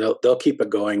Carlson, they'll keep it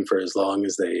going for as long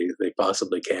as they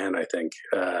possibly can, I think.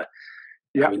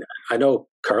 Yeah. I mean, I know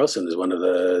Carlson is one of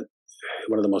the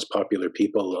most popular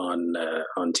people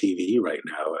on TV right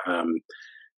now.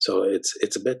 So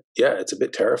it's a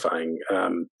bit terrifying.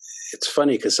 It's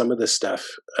funny because some of this stuff,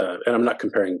 and I'm not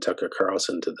comparing Tucker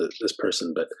Carlson to this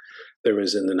person, but there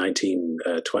was in the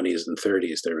 1920s and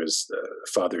 30s, there was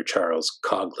Father Charles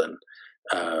Coughlin,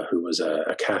 who was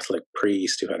a Catholic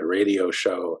priest who had a radio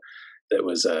show that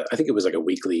was, I think it was like a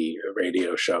weekly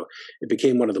radio show. It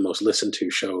became one of the most listened to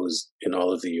shows in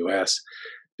all of the U.S.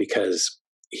 because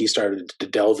he started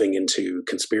delving into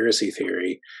conspiracy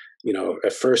theory,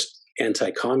 at first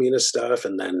anti-communist stuff,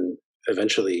 and then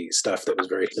eventually stuff that was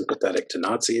very sympathetic to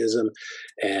Nazism.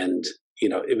 And,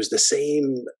 it was the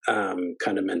same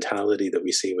kind of mentality that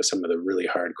we see with some of the really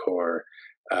hardcore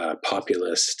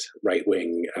populist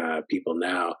right-wing people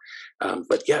now.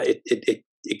 But yeah,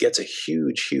 it gets a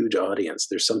huge audience.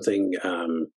 There's something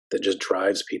that just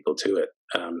drives people to it.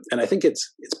 And I think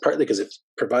it's partly because it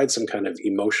provides some kind of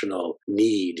emotional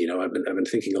need. I've been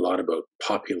thinking a lot about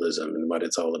populism and what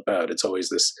it's all about. It's always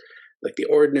this, like, the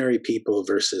ordinary people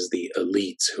versus the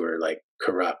elites who are like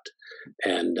corrupt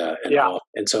and yeah. all.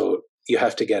 And so you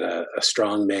have to get a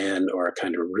strong man or a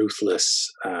kind of ruthless,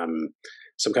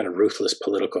 some kind of ruthless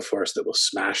political force that will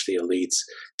smash the elites,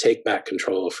 take back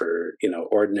control for,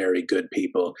 ordinary good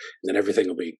people, and then everything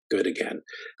will be good again.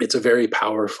 It's a very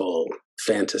powerful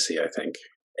fantasy, I think.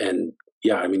 And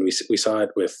yeah, I mean, we saw it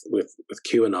with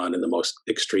QAnon in the most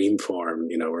extreme form,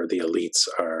 where the elites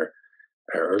are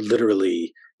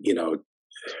literally,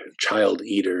 child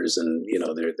eaters, and,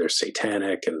 they're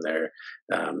satanic, and they're,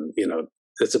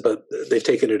 they've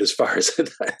taken it as far as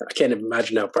I can't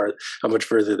imagine how much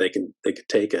further they could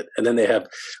take it. And then they have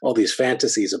all these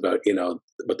fantasies about,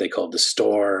 what they call the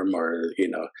storm, or,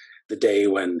 the day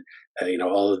when,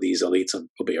 all of these elites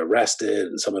will be arrested,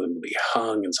 and some of them will be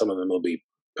hung, and some of them will be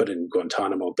put in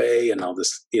Guantanamo Bay, and all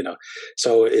this,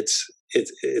 so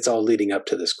it's all leading up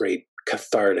to this great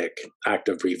cathartic act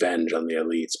of revenge on the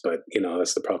elites. But,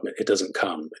 that's the problem. It doesn't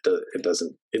come.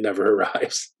 It never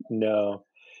arrives. No.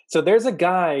 So there's a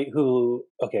guy who,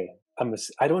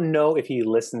 I don't know if he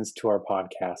listens to our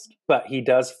podcast, but he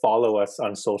does follow us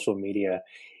on social media.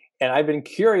 And I've been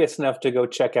curious enough to go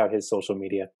check out his social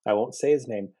media. I won't say his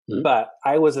name, but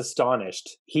I was astonished.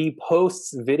 He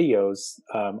posts videos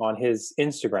on his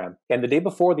Instagram. And the day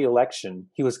before the election,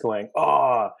 he was going,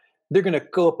 they're going to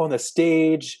go up on the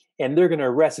stage and they're going to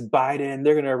arrest Biden.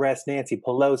 They're going to arrest Nancy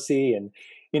Pelosi. And,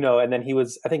 and then he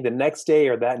was, I think the next day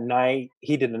or that night,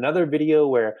 he did another video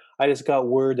where I just got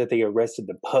word that they arrested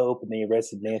the Pope and they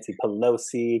arrested Nancy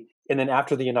Pelosi. And then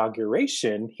after the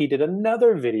inauguration, he did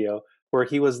another video where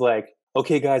he was like,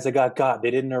 okay, guys, I got got.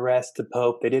 They didn't arrest the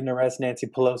Pope. They didn't arrest Nancy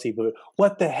Pelosi. But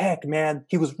what the heck, man?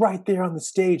 He was right there on the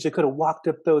stage. They could have walked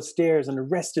up those stairs and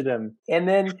arrested him. And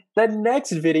then the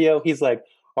next video, he's like,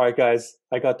 all right, guys,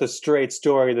 I got the straight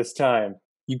story this time.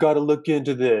 You got to look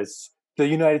into this. The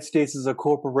United States is a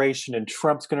corporation, and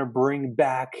Trump's going to bring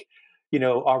back,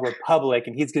 our republic,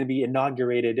 and he's going to be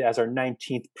inaugurated as our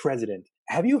 19th president.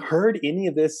 Have you heard any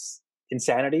of this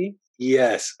insanity?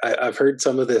 Yes, I've heard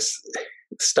some of this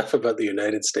stuff about the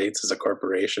United States as a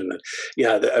corporation.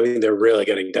 Yeah, I mean, they're really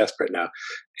getting desperate now.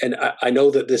 And I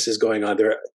know that this is going on.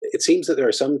 It seems that there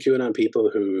are some QAnon people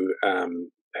who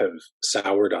have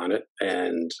soured on it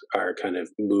and are kind of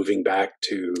moving back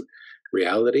to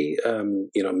reality,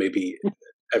 maybe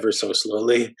ever so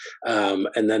slowly.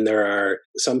 And then there are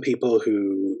some people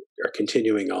who are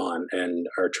continuing on and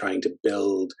are trying to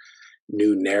build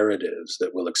new narratives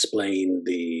that will explain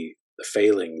the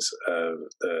failings of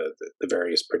the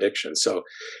various predictions. So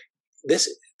this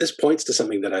points to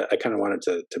something that I kind of wanted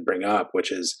to bring up,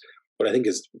 which is what I think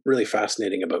is really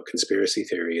fascinating about conspiracy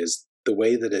theory is the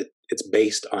way that it's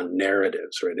based on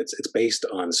narratives, right? It's based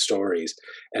on stories.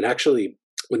 And actually,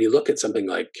 when you look at something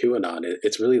like QAnon,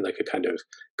 it's really like a kind of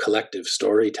collective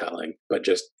storytelling, but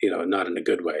just, not in a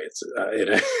good way. It's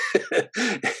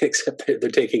except they're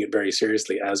taking it very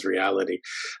seriously as reality.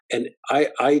 And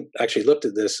I actually looked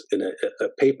at this in a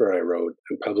paper I wrote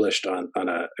and published on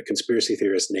a conspiracy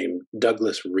theorist named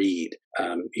Douglas Reed.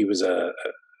 He was a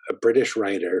British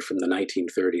writer from the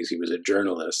 1930s. He was a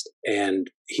journalist, and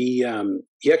he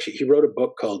wrote a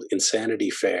book called Insanity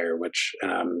Fair, which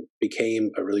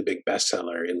became a really big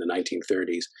bestseller in the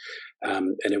 1930s.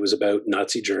 And it was about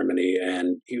Nazi Germany,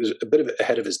 and he was a bit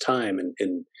ahead of his time.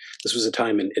 And this was a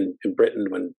time in Britain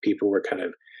when people were kind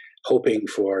of hoping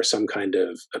for some kind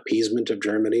of appeasement of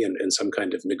Germany and some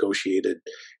kind of negotiated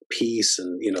peace,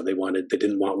 and they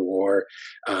didn't want war.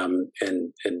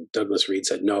 And Douglas Reed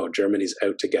said, no, Germany's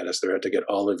out to get us. They're out to get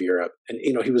all of Europe. And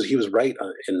he was right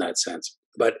in that sense.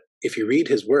 But if you read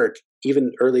his work,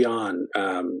 even early on,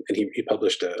 and he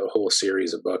published a whole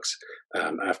series of books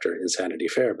after Insanity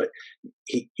Fair, but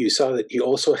you saw that he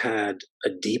also had a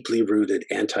deeply rooted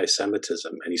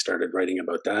anti-Semitism, and he started writing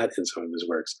about that in some of his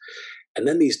works. And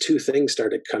then these two things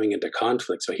started coming into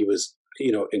conflict. So he was,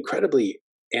 incredibly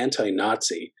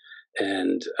anti-Nazi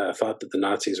and thought that the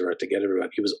Nazis were out to get everyone.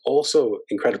 He was also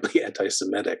incredibly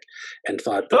anti-Semitic and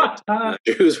thought that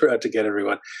Jews were out to get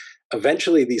everyone.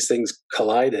 Eventually, these things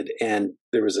collided, and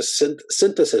there was a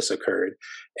synthesis occurred,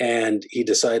 and he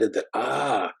decided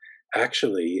that,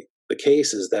 actually, the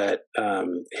case is that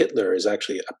Hitler is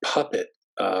actually a puppet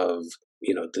of,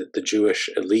 the Jewish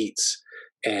elites,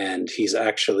 and he's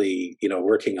actually,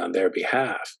 working on their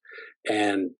behalf.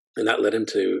 And that led him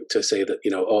to say that,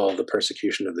 all the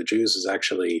persecution of the Jews is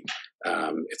actually,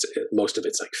 most of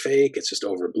it's like fake. It's just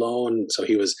overblown. So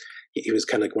he was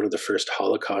kind of like one of the first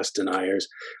Holocaust deniers,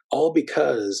 all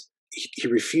because he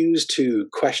refused to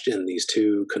question these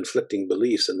two conflicting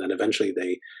beliefs. And then eventually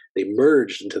they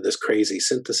merged into this crazy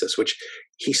synthesis, which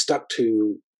he stuck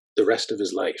to the rest of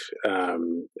his life,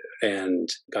 and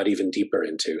got even deeper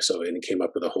into. And he came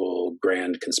up with a whole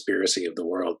grand conspiracy of the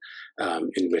world,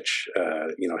 in which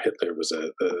Hitler was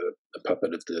a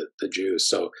puppet of the Jews.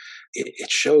 So it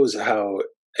shows how.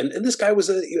 And this guy was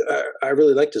I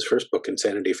really liked his first book,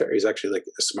 Insanity Fair. He's actually like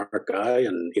a smart guy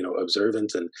and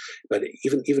observant, but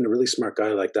even a really smart guy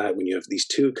like that, when you have these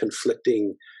two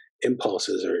conflicting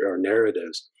impulses or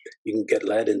narratives, you can get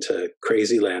led into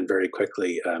crazy land very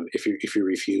quickly if you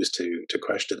refuse to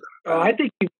question them. I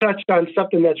think you touched on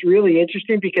something that's really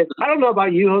interesting, because I don't know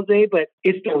about you, Jose, but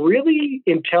it's the really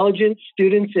intelligent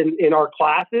students in our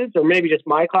classes, or maybe just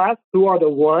my class, who are the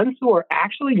ones who are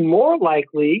actually more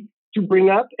likely to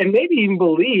bring up and maybe even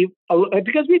believe,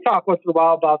 because we talk once in a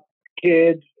while about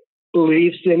kids'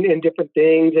 beliefs in different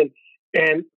things.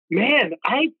 And man,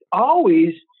 I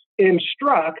always am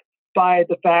struck by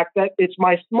the fact that it's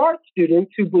my smart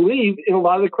students who believe in a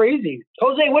lot of the crazies.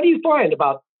 Jose, what do you find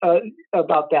about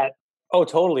that? Oh,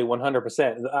 totally,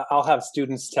 100%. I'll have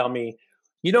students tell me,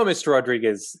 Mr.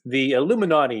 Rodriguez, the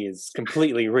Illuminati is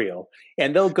completely real.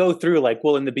 And they'll go through like,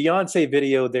 well, in the Beyonce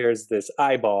video, there's this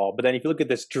eyeball. But then if you look at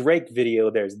this Drake video,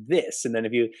 there's this. And then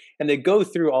and they go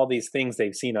through all these things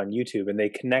they've seen on YouTube, and they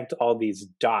connect all these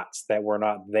dots that were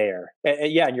not there.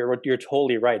 And you're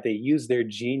totally right. They use their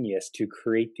genius to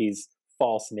create these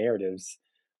false narratives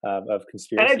of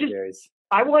conspiracy theories.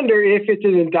 I wonder if it's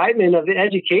an indictment of the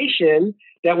education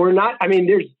that we're not. I mean,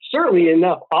 there's certainly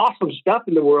enough awesome stuff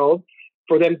in the world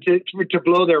for them to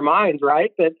blow their minds,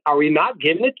 right? But are we not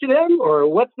giving it to them, or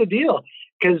what's the deal?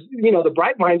 Because, the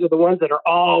bright minds are the ones that are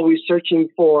always searching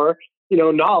for,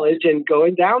 knowledge and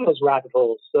going down those rabbit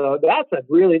holes. So that's a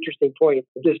really interesting point.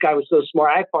 If this guy was so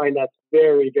smart, I find that's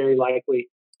very, very likely.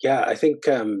 Yeah, I think,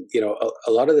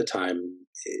 a lot of the time,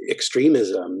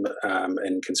 extremism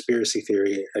and conspiracy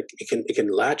theory, it can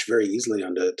latch very easily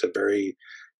onto very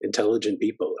intelligent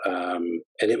people.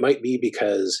 And it might be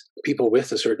because people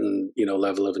with a certain,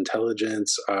 level of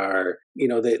intelligence are,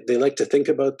 they like to think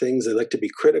about things. They like to be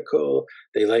critical.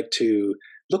 They like to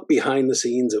look behind the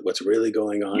scenes at what's really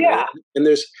going on. Yeah. Right? And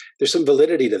there's some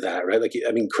validity to that, right? Like,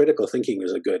 I mean, critical thinking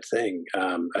is a good thing.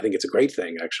 I think it's a great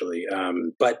thing, actually.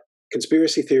 But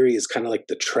conspiracy theory is kind of like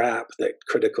the trap that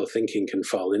critical thinking can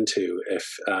fall into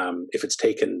if it's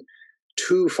taken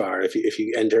too far, if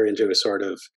you enter into a sort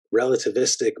of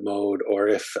relativistic mode, or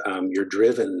if you're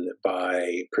driven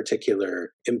by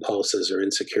particular impulses or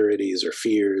insecurities or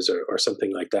fears or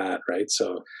something like that, right?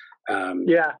 So,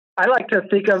 yeah, I like to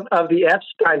think of the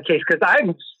Epstein case because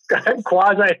I'm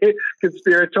quasi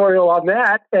conspiratorial on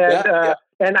that,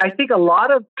 and I think a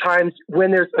lot of times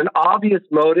when there's an obvious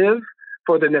motive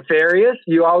for the nefarious,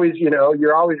 you're always going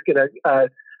to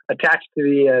attach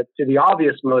to the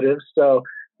obvious motive. So.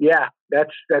 Yeah,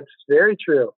 that's very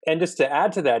true. And just to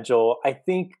add to that, Joel, I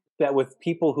think that with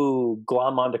people who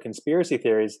glom onto conspiracy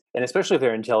theories, and especially if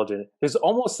they're intelligent, there's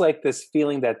almost like this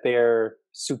feeling that they're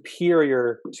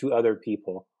superior to other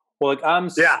people. Well, like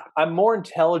I'm more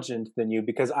intelligent than you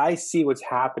because I see what's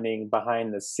happening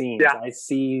behind the scenes. Yeah. I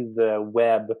see the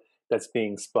web that's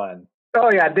being spun. Oh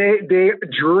yeah, they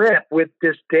drip with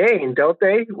disdain, don't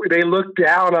they? They look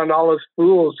down on all those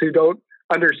fools who don't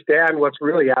understand what's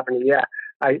really happening. Yeah.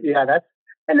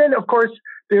 And then of course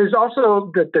there's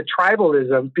also the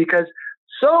tribalism, because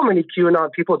so many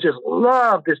QAnon people just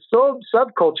love this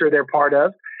subculture they're part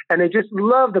of, and they just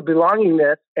love the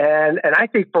belongingness. And I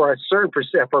think for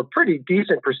a pretty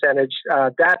decent percentage,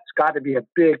 that's got to be a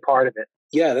big part of it.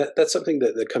 Yeah, that's something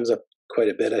that comes up quite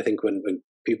a bit. I think when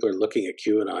people are looking at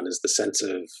QAnon, is the sense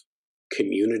of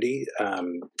community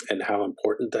and how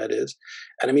important that is.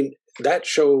 And I mean, that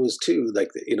shows too,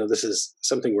 like, this is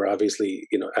something we're obviously,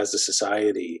 as a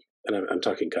society, and I'm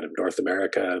talking kind of North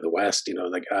America, the West,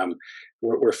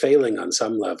 we're failing on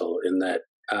some level in that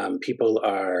people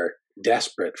are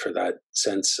desperate for that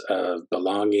sense of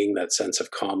belonging, that sense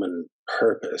of common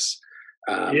purpose,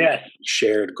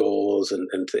 shared goals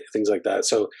and things like that.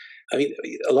 So, I mean,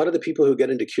 a lot of the people who get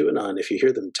into QAnon, if you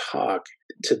hear them talk,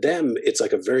 to them, it's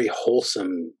like a very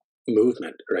wholesome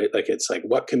movement, right? Like, it's like,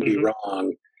 what can be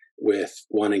wrong with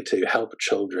wanting to help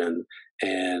children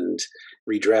and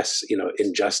redress,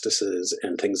 injustices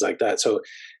and things like that. So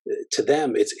to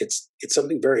them, it's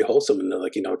something very wholesome, and they're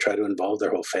like, try to involve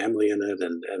their whole family in it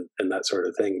and that sort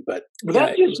of thing. But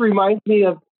that just reminds me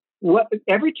of what,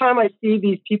 every time I see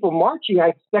these people marching, I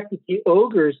expect to see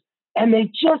ogres, and they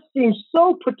just seem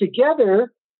so put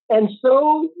together. And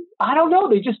so, I don't know,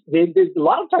 they a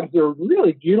lot of times they're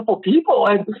really beautiful people.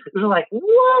 And they're like,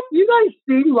 what? You guys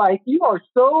seem like you are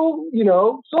so,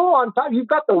 so on top. You've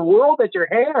got the world at your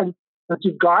hands, but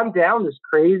you've gone down this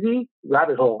crazy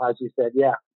rabbit hole, as you said.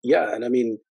 Yeah. Yeah. And I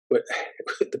mean,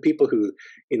 the people who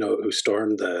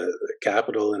stormed the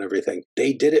Capitol and everything,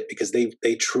 they did it because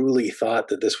they truly thought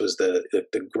that this was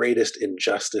the greatest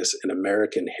injustice in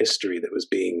American history that was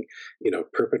being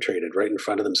perpetrated right in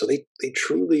front of them. So they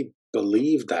truly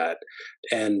believed that.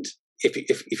 And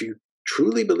if you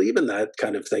truly believe in that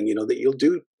kind of thing, that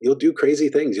you'll do crazy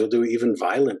things, you'll do even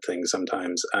violent things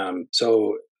sometimes.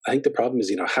 So I think the problem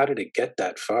is, how did it get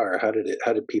that far? How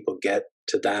did people get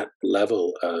to that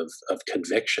level of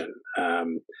conviction?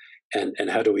 And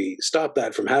how do we stop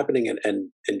that from happening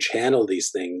and channel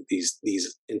these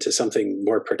into something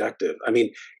more productive? I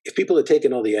mean, if people had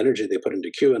taken all the energy they put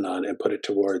into QAnon and put it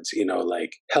towards,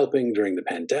 like helping during the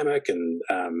pandemic and,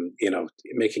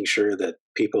 making sure that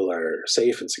people are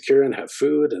safe and secure and have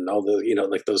food and all the,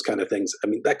 like those kind of things. I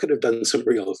mean, that could have done some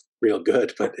real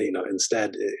good, but,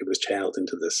 instead it was channeled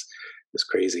into this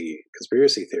crazy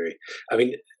conspiracy theory. I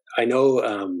mean, I know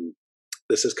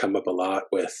this has come up a lot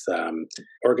with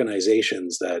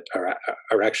organizations that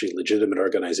are actually legitimate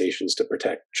organizations to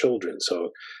protect children.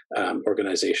 So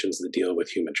organizations that deal with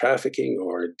human trafficking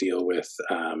or deal with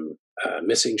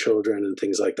missing children and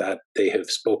things like that. They have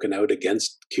spoken out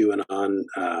against QAnon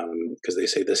because they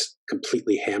say this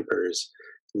completely hampers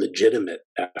legitimate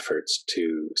efforts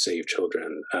to save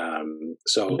children.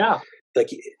 Like,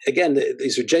 again,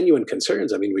 these are genuine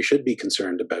concerns. I mean, we should be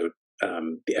concerned about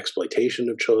the exploitation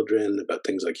of children, about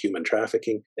things like human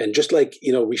trafficking. And just like,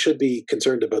 we should be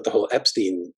concerned about the whole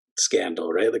Epstein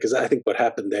scandal, right? Because I think what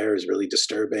happened there is really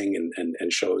disturbing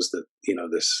and shows that,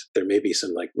 there may be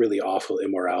some like really awful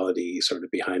immorality sort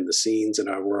of behind the scenes in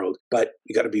our world. But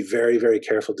you got to be very, very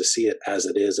careful to see it as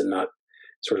it is and not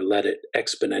sort of let it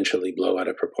exponentially blow out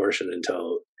of proportion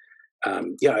until,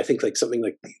 I think like something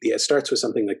like it starts with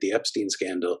something like the Epstein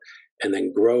scandal and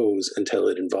then grows until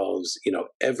it involves,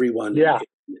 everyone in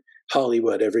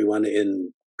Hollywood, everyone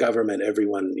in government,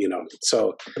 everyone,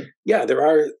 So, there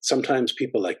are sometimes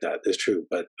people like that. It's true,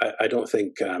 but I don't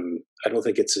think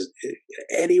it's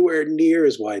anywhere near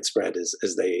as widespread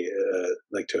as they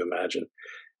like to imagine.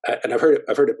 and I've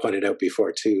heard it pointed out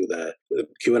before too, that the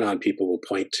QAnon people will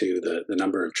point to the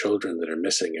number of children that are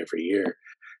missing every year,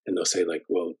 and they'll say like,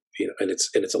 well, and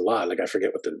it's a lot. Like I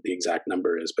forget what the exact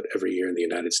number is, but every year in the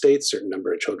United States, a certain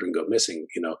number of children go missing.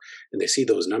 And they see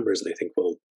those numbers and they think,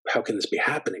 well, how can this be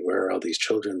happening? Where are all these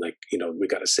children? Like, we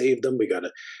got to save them.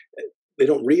 They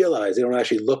don't realize, they don't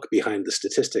actually look behind the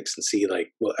statistics and see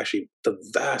like, well, actually the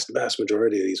vast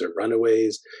majority of these are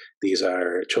runaways. These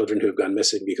are children who have gone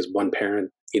missing because one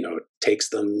parent, takes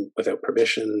them without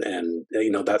permission and,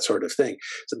 that sort of thing.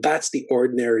 So that's the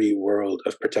ordinary world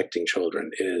of protecting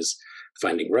children, is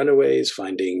finding runaways,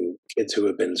 finding kids who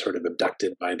have been sort of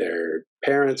abducted by their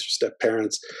parents or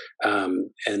step-parents.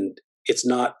 And it's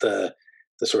not the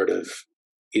sort of,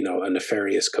 a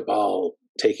nefarious cabal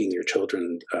taking your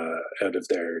children out of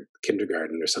their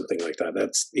kindergarten or something like that.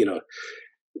 That's,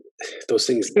 those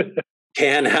things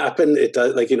can happen. It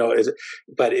does,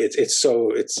 but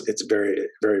it's very,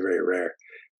 very, very rare.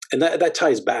 And that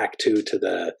ties back to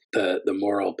the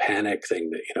moral panic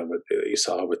thing that, what you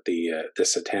saw with the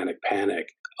satanic panic.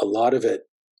 A lot of it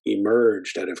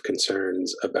emerged out of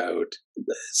concerns about,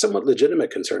 somewhat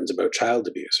legitimate concerns about child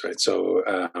abuse, right? So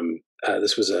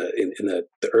this was in the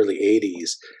early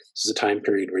 80s. This is a time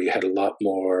period where you had a lot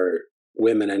more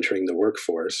women entering the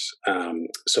workforce.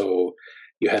 So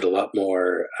you had a lot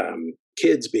more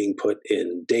kids being put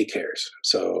in daycares.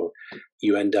 So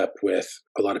you end up with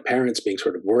a lot of parents being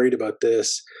sort of worried about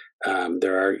this.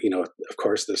 There are, of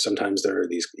course, sometimes there are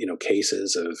these,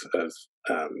 cases of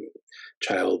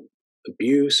child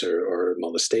abuse or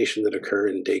molestation that occur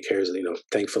in daycares.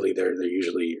 Thankfully they're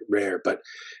usually rare, but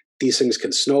these things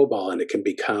can snowball and it can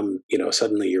become,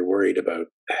 suddenly you're worried about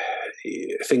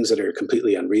things that are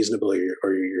completely unreasonable,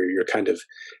 or you're kind of,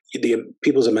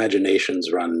 people's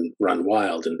imaginations run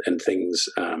wild, and things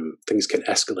can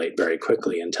escalate very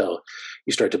quickly until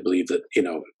you start to believe that,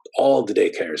 all the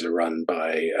daycares are run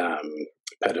by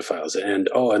pedophiles, and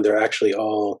they're actually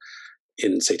all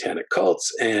in satanic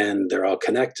cults, and they're all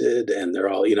connected, and they're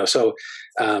all, so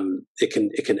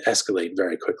it can escalate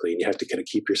very quickly, and you have to kind of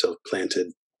keep yourself planted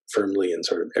firmly in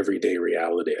sort of everyday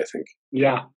reality, I think.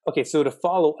 Yeah. Okay, so to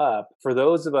follow up, for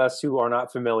those of us who are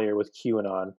not familiar with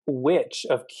QAnon, which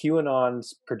of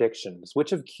Q's predictions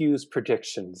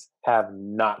have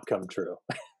not come true?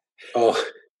 Oh,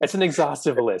 it's an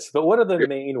exhaustive list, but what are the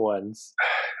main ones?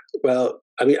 Well,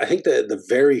 I mean, I think the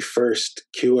very first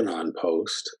QAnon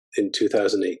post in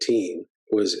 2018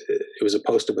 was a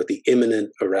post about the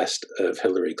imminent arrest of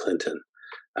Hillary Clinton.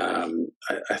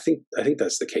 I think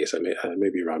that's the case. I may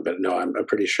be wrong, but no, I'm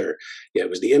pretty sure. Yeah, it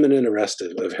was the imminent arrest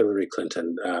of Hillary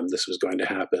Clinton. This was going to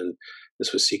happen.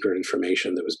 This was secret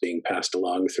information that was being passed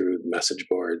along through message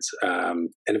boards,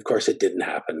 and of course, it didn't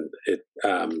happen.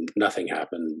 Nothing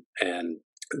happened, and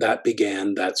that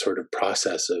began that sort of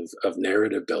process of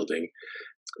narrative building,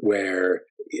 where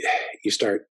you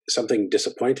start. Something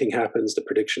disappointing happens, the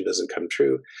prediction doesn't come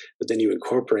true, but then you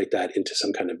incorporate that into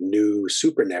some kind of new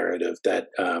super narrative that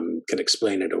can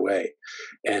explain it away.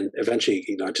 And eventually,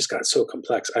 it just got so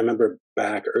complex. I remember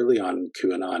back early on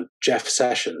QAnon, Jeff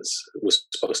Sessions was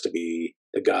supposed to be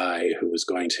the guy who was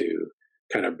going to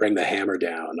kind of bring the hammer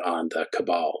down on the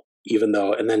cabal, even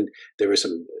though, and then there was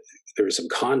some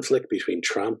conflict between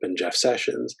Trump and Jeff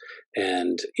Sessions,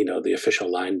 and, the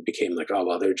official line became like, oh,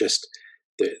 well, they're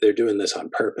doing this on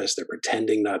purpose. They're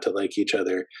pretending not to like each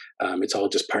other. It's all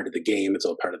just part of the game. It's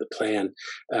all part of the plan.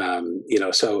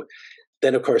 So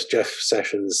then, of course, Jeff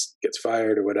Sessions gets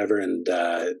fired or whatever, and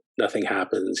nothing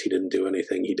happens. He didn't do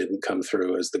anything. He didn't come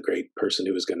through as the great person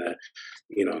who was going to,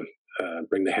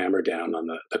 bring the hammer down on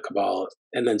the cabal.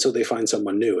 And then so they find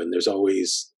someone new, and there's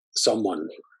always someone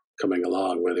coming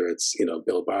along, whether it's,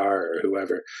 Bill Barr or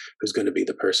whoever, who's going to be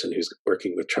the person who's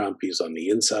working with Trump, who's on the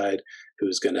inside,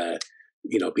 who's going to,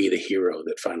 be the hero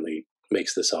that finally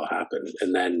makes this all happen.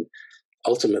 And then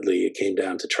ultimately it came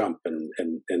down to Trump, and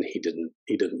he didn't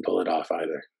pull it off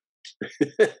either.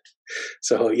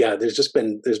 So yeah, there's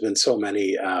been so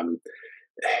many,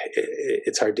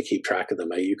 it's hard to keep track of them.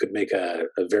 You could make a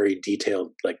very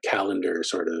detailed calendar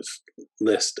sort of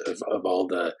list of all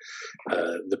the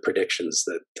predictions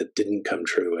that didn't come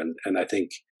true. And I think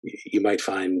you might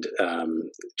find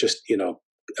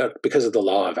because of the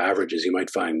law of averages, you might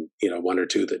find, one or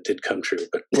two that did come true.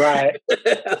 But right.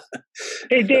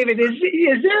 Hey, David,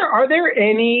 are there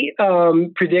any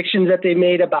predictions that they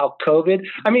made about COVID?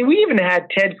 I mean, we even had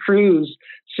Ted Cruz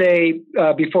say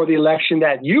before the election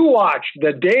that you watched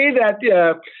the day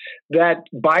that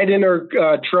Biden or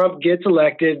Trump gets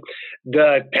elected,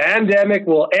 the pandemic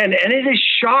will end. And it is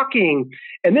shocking.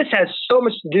 And this has so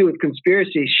much to do with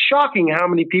conspiracy. Shocking how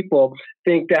many people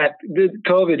think that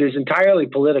COVID is entirely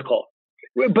political.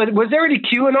 But was there any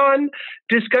QAnon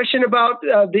discussion about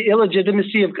the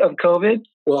illegitimacy of COVID?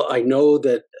 Well, I know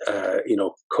that,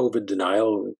 COVID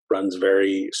denial runs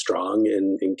very strong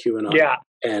in QAnon. Yeah.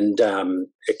 And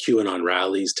at QAnon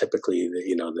rallies, typically,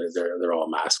 they're all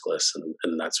maskless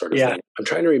and that sort of thing. I'm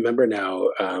trying to remember now,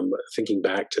 thinking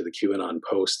back to the QAnon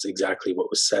posts, exactly what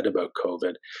was said about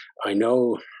COVID. I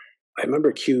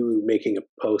remember Q making a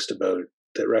post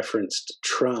that referenced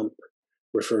Trump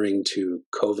referring to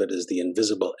COVID as the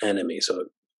invisible enemy. So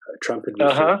Trump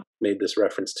had made this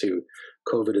reference to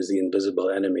COVID as the invisible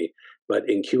enemy. But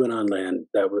in QAnon land,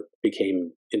 that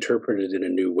became interpreted in a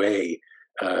new way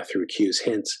through Q's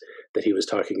hints that he was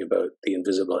talking about the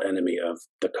invisible enemy of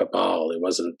the cabal. It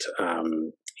wasn't,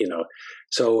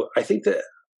 So I think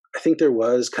there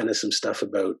was kind of some stuff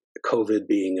about COVID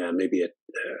being maybe a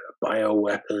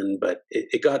bioweapon, but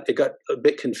it got a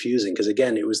bit confusing because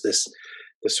again, it was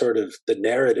the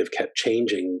narrative kept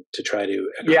changing to try to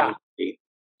accommodate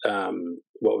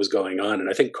what was going on. And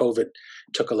I think COVID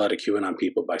took a lot of QAnon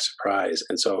people by surprise.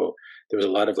 And so there was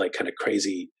a lot of like kind of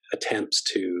crazy attempts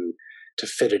to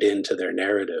fit it into their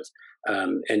narrative.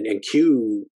 And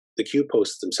the Q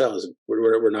posts themselves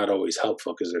were not always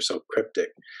helpful because they're so cryptic.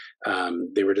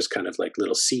 They were just kind of like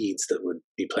little seeds that would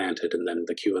be planted and then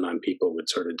the QAnon people would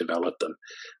sort of develop them.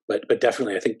 But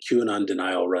definitely, I think QAnon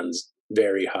denial runs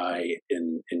very high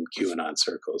in QAnon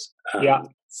circles.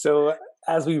 So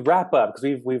as we wrap up,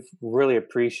 because we've really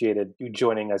appreciated you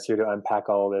joining us here to unpack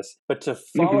all of this, but to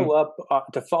follow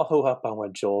up on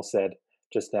what Joel said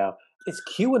just now, is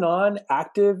QAnon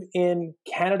active in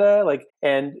Canada?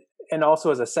 And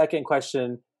also as a second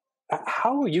question,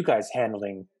 how are you guys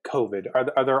handling COVID?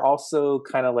 Are there also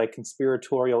kind of like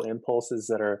conspiratorial impulses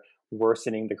that are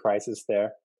worsening the crisis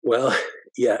there? Well,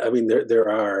 yeah, I mean, there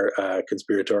are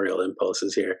conspiratorial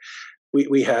impulses here.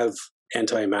 We have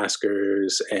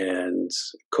anti-maskers and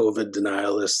COVID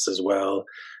denialists as well.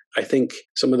 I think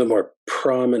some of the more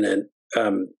prominent,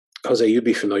 Jose, you'd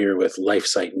be familiar with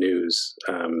LifeSite News,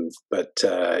 but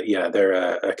they're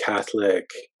a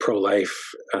Catholic pro-life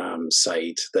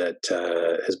site that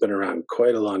has been around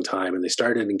quite a long time, and they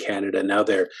started in Canada. Now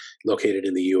they're located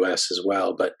in the U.S. as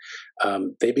well, but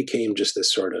they became just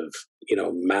this sort of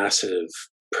massive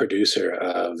producer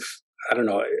of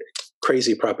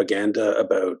crazy propaganda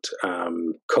about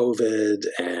COVID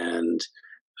and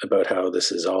about how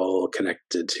this is all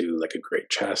connected to like a great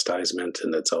chastisement,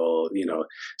 and it's all,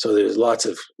 so there's lots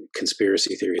of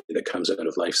conspiracy theory that comes out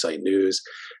of LifeSite News.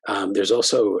 There's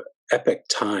also Epoch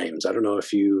Times. I don't know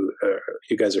if you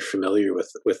guys are familiar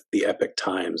with the Epoch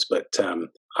Times, but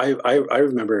I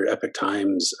remember Epoch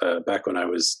Times back when I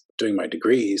was doing my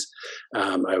degrees.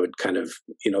 I would kind of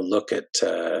look at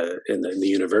in the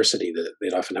university that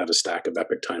they'd often have a stack of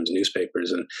Epoch Times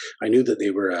newspapers, and I knew that they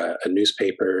were a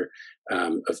newspaper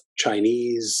of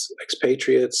Chinese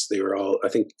expatriates. They were all, I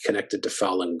think, connected to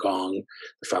Falun Gong,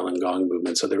 the Falun Gong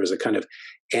movement. So there was a kind of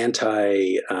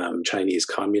anti-Chinese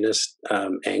communist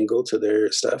angle to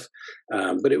their stuff,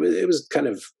 but it was kind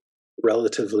of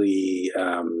relatively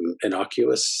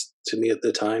innocuous to me at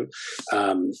the time.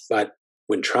 But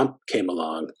when Trump came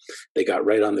along, they got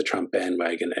right on the Trump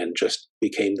bandwagon and just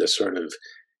became this sort of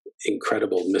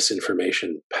incredible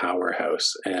misinformation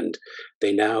powerhouse. And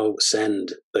they now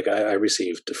send, like I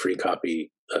received a free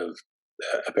copy of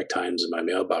Epoch Times in my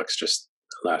mailbox just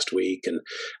last week. And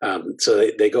so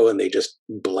they go and they just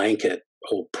blanket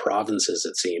whole provinces,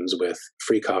 it seems, with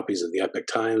free copies of the Epoch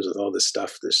Times with all this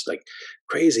stuff, this like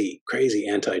crazy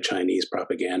anti-Chinese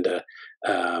propaganda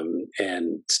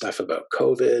and stuff about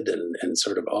COVID and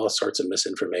sort of all sorts of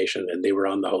misinformation. And they were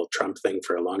on the whole Trump thing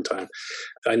for a long time.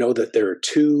 I know that there are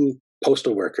 2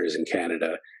 postal workers in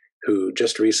Canada who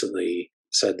just recently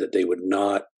said that they would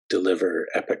not deliver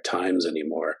Epoch Times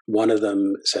anymore. One of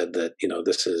them said that,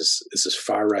 this is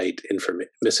far right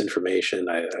misinformation.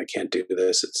 I can't do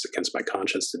this. It's against my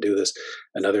conscience to do this.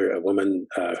 A woman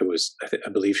who was, I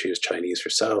believe she was Chinese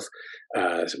herself,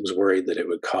 was worried that it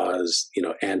would cause,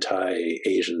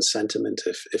 anti-Asian sentiment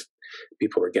if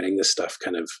people were getting this stuff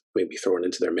kind of maybe thrown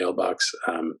into their mailbox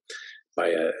by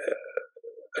a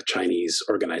Chinese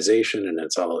organization, and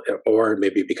it's all, or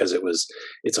maybe because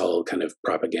it's all kind of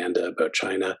propaganda about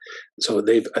China. So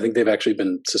I think they've actually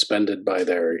been suspended by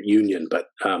their union, but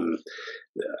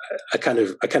I kind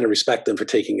of respect them for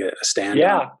taking a stand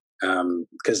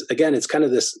Because again, it's kind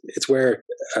of it's where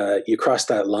you cross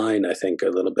that line, I think, a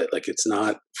little bit. Like, it's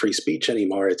not free speech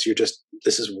anymore.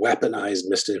 This is weaponized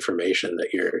misinformation that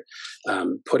you're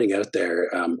putting out there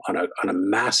on a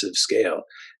massive scale.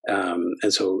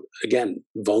 And so again,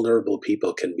 vulnerable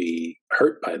people can be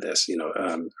hurt by this,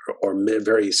 or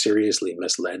very seriously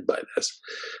misled by this.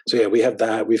 So yeah, we have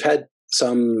that. We've had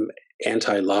some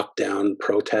anti-lockdown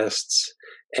protests,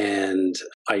 and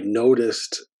I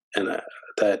noticed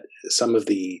that some of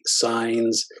the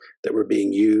signs that were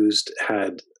being used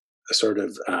had a sort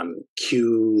of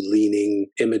Q-leaning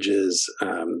images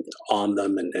on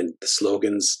them, and the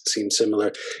slogans seemed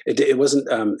similar. It wasn't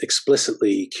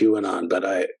explicitly QAnon,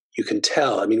 but you can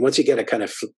tell. I mean, once you get a kind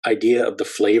of idea of the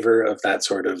flavor of that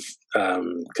sort of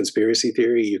conspiracy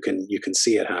theory, you can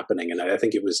see it happening. And I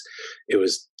think it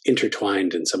was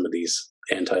intertwined in some of these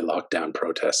anti-lockdown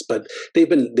protests, but they've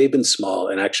been small,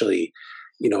 and actually,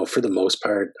 for the most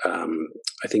part,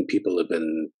 I think people have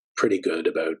been pretty good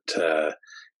about,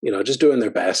 just doing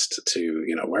their best to,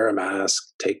 wear a mask,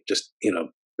 take just,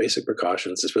 basic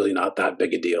precautions. It's really not that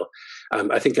big a deal.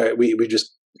 I think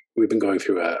we've been going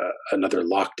through another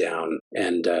lockdown,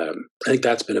 and I think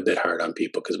that's been a bit hard on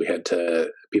people, because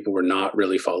people were not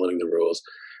really following the rules.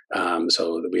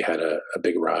 So we had a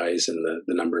big rise in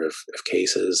the number of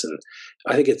cases, and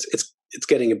I think it's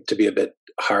getting to be a bit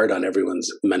hard on everyone's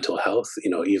mental health.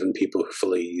 Even people who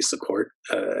fully support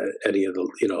any of the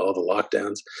all the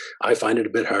lockdowns. I find it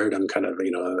a bit hard. I'm kind of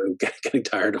getting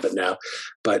tired of it now.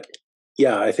 But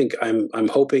yeah, I think I'm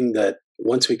hoping that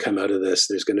once we come out of this,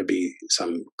 there's going to be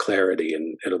some clarity,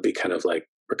 and it'll be kind of like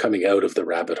we're coming out of the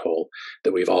rabbit hole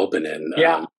that we've all been in.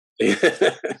 Yeah.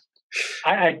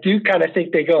 I do kind of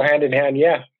think they go hand in hand.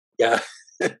 Yeah. Yeah.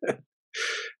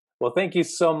 Well, thank you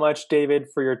so much, David,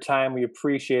 for your time. We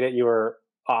appreciate it. You were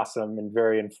awesome and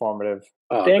very informative.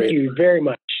 Oh, thank great. you very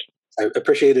much. I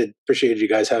appreciated you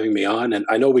guys having me on. And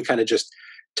I know we kind of just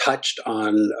touched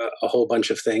on a whole bunch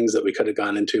of things that we could have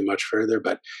gone into much further.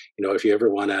 But, if you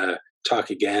ever want to talk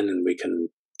again, and we can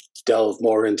delve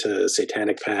more into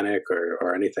satanic panic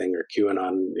or anything, or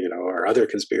QAnon, or other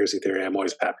conspiracy theory, I'm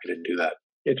always happy to do that.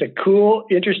 It's a cool,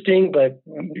 interesting, but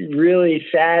really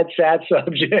sad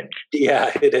subject.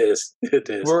 Yeah, it is. It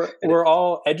is. We're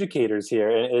all educators here,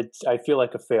 and I feel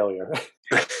like a failure.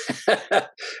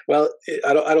 Well,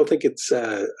 I don't think it's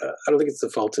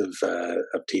the fault of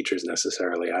teachers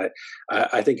necessarily.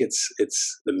 I think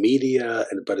it's the media,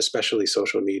 but especially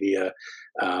social media.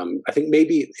 I think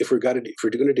maybe if we're going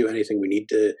to do anything, we need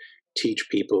to teach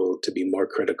people to be more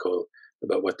critical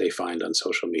about what they find on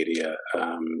social media.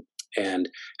 And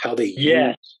how they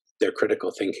use their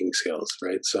critical thinking skills,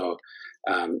 right? So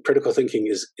critical thinking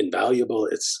is invaluable.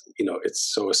 It's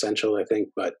so essential, I think.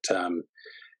 But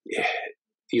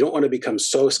you don't want to become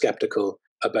so skeptical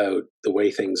about the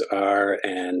way things are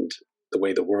and the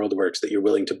way the world works that you're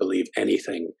willing to believe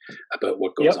anything about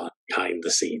what goes on behind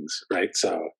the scenes, right?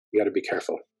 So you got to be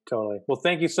careful. Totally. Well,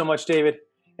 thank you so much, David.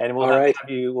 And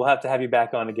we'll have to have you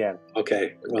back on again.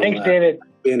 Okay. Well, thanks, David.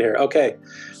 Being here. Okay.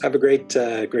 Have a great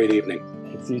evening.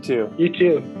 Thanks, you too. You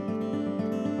too.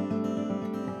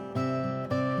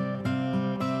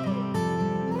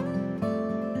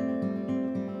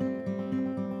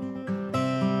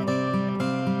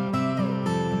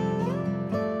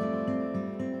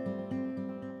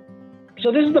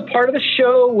 So this is the part of the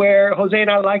show where Jose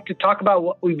and I like to talk about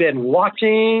what we've been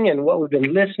watching and what we've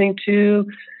been listening to.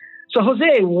 So,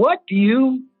 Jose, what do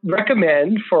you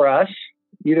recommend for us,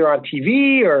 either on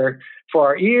TV or for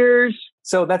our ears?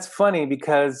 So that's funny,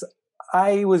 because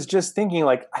I was just thinking,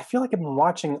 I feel like I've been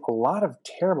watching a lot of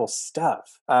terrible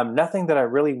stuff. Nothing that I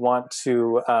really want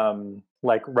to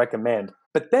recommend.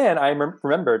 But then I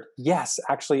remembered, yes,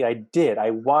 actually I did.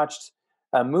 I watched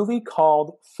a movie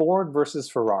called Ford versus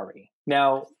Ferrari.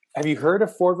 Now, have you heard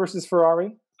of Ford versus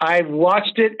Ferrari? I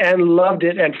watched it and loved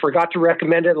it and forgot to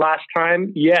recommend it last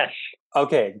time. Yes.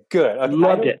 Okay, good. Okay.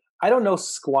 Loved it. I don't know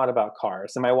squat about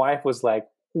cars. And my wife was like,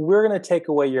 we're going to take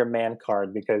away your man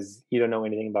card because you don't know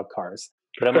anything about cars.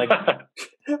 But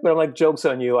I'm like, joke's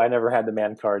on you. I never had the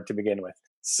man card to begin with.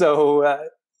 So,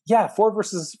 Ford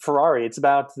versus Ferrari. It's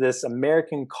about this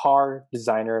American car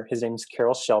designer. His name's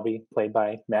Carroll Shelby, played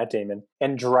by Matt Damon,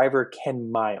 and driver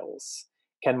Ken Miles.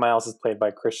 Ken Miles is played by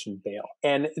Christian Bale.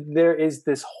 And there is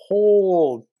this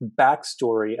whole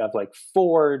backstory of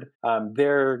Ford,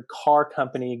 their car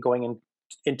company going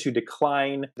into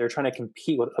decline. They're trying to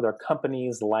compete with other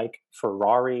companies like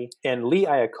Ferrari. And Lee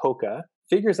Iacocca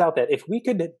figures out that if we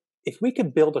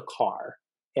could build a car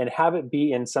and have it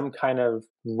be in some kind of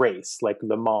race like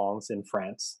Le Mans in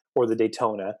France or the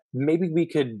Daytona, maybe we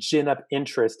could gin up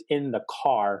interest in the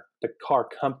car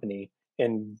company,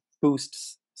 and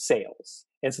boost sales.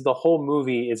 And so the whole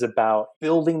movie is about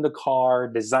building the car,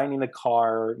 designing the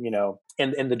car,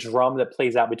 and the drama that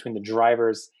plays out between the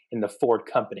drivers and the Ford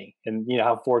company, and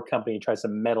how Ford company tries to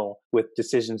meddle with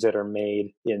decisions that are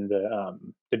made in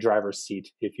the driver's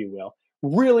seat, if you will.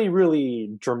 Really,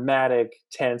 really dramatic,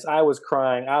 tense. I was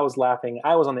crying. I was laughing.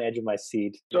 I was on the edge of my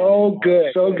seat. So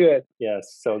good. So good.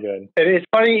 Yes, so good. And it's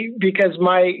funny because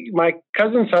my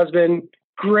cousin's husband,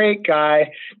 great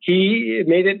guy, he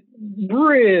made it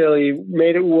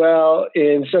well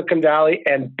in Silicon Valley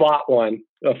and bought one,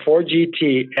 a Ford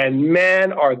GT. And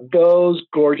man, are those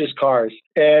gorgeous cars.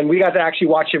 And we got to actually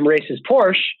watch him race his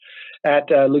Porsche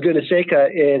at Laguna Seca,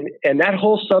 and that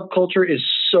whole subculture is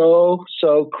so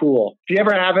cool. If you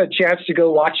ever have a chance to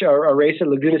go watch a race at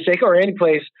Laguna Seca or any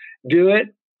place, do it.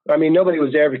 I mean, nobody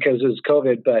was there because it was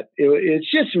COVID, but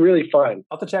it's just really fun.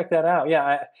 I'll have to check that out.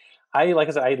 Yeah, I like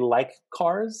I said, I like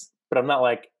cars, but I'm not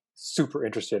like super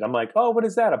interested. I'm like, oh, what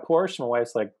is that? A Porsche? My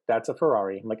wife's like, that's a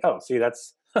Ferrari. I'm like, oh, see,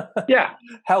 that's yeah,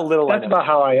 how little that's about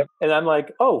how I am. And I'm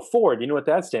like, oh, Ford, you know what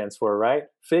that stands for, right?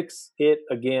 Fix it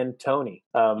again, Tony.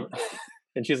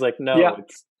 And she's like, no,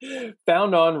 It's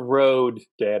found on road,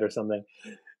 Dad, or something.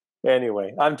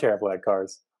 Anyway, I'm terrible at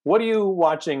cars. What are you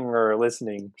watching or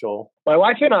listening, Joel? My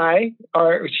wife and I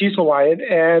she's Hawaiian,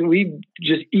 and we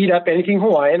just eat up anything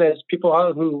Hawaiian, as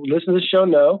people who listen to the show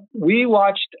know. We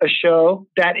watched a show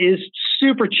that is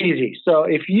super cheesy. So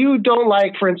if you don't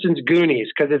like, for instance, Goonies,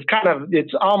 because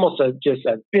it's almost just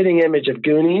a fitting image of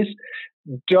Goonies,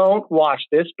 don't watch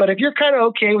this. But if you're kind of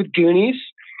okay with Goonies,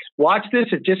 watch this.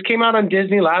 It just came out on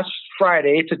Disney last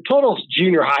Friday. It's a total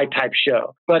junior high type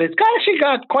show, but it's actually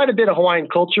got quite a bit of Hawaiian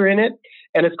culture in it.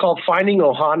 And it's called Finding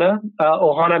Ohana.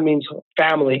 Ohana means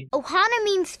family. Ohana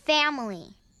means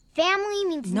family. Family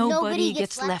means nobody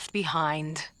gets left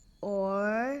behind.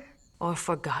 Or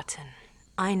forgotten.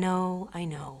 I know.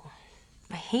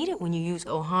 I hate it when you use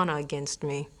Ohana against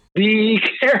me. The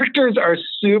characters are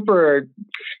super,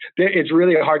 it's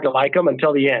really hard to like them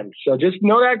until the end. So just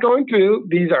know that going through,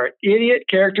 these are idiot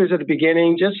characters at the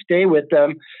beginning. Just stay with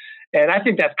them. And I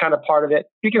think that's kind of part of it.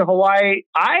 Speaking of Hawaii,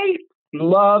 I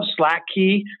love slack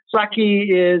key. Slack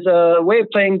key is a way of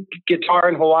playing guitar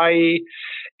in Hawaii,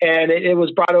 and it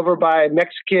was brought over by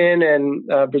Mexican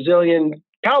and Brazilian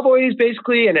cowboys,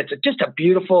 basically, and it's just a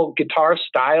beautiful guitar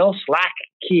style, slack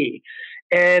key.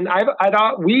 And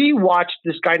we watched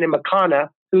this guy named Makana,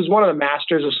 who's one of the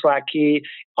masters of slack key,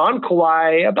 on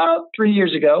Kauai about 3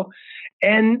 years ago,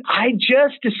 and I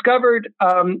just discovered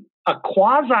a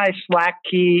quasi slack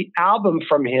key album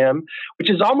from him,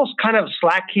 which is almost kind of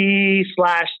slack key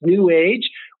 / new age,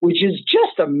 which is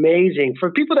just amazing for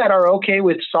people that are okay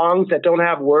with songs that don't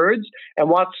have words and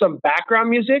want some background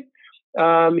music.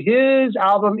 His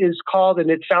album is called,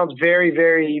 and it sounds very,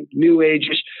 very new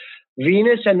age-ish,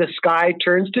 Venus and the Sky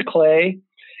Turns to Clay.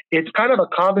 It's kind of a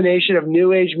combination of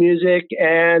new age music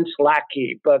and slack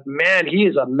key, but man, he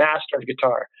is a master of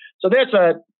guitar. So that's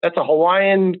a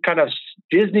Hawaiian kind of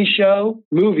Disney show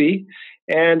movie,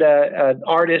 and an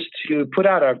artist who put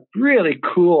out a really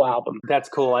cool album. That's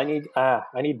cool. I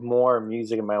need more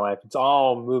music in my life. It's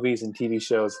all movies and TV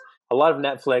shows. A lot of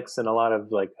Netflix and a lot of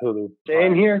like Hulu.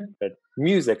 Same here. But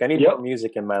music. I need more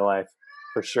music in my life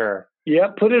for sure. Yeah,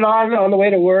 put it on the way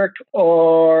to work,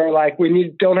 or like when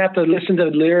you don't have to listen to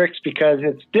the lyrics, because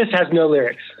this has no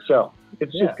lyrics. So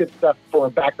it's just good stuff for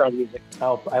background music.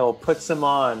 I will put some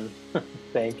on.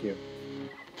 Thank you.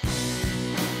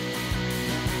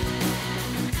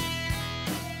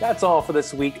 That's all for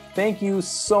this week. Thank you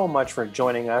so much for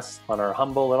joining us on our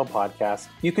humble little podcast.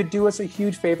 You could do us a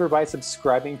huge favor by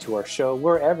subscribing to our show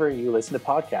wherever you listen to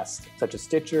podcasts, such as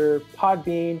Stitcher,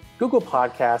 Podbean, Google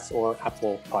Podcasts, or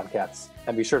Apple Podcasts.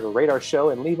 And be sure to rate our show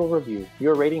and leave a review.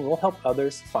 Your rating will help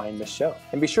others find the show.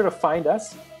 And be sure to find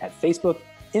us at Facebook,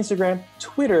 Instagram,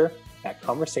 Twitter, at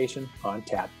Conversation on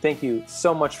Tap. Thank you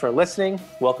so much for listening.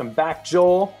 Welcome back,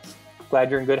 Joel.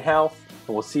 Glad you're in good health.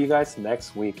 And we'll see you guys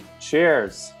next week.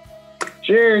 Cheers.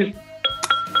 Cheers.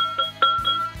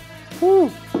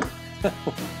 Woo.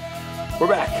 We're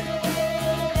back.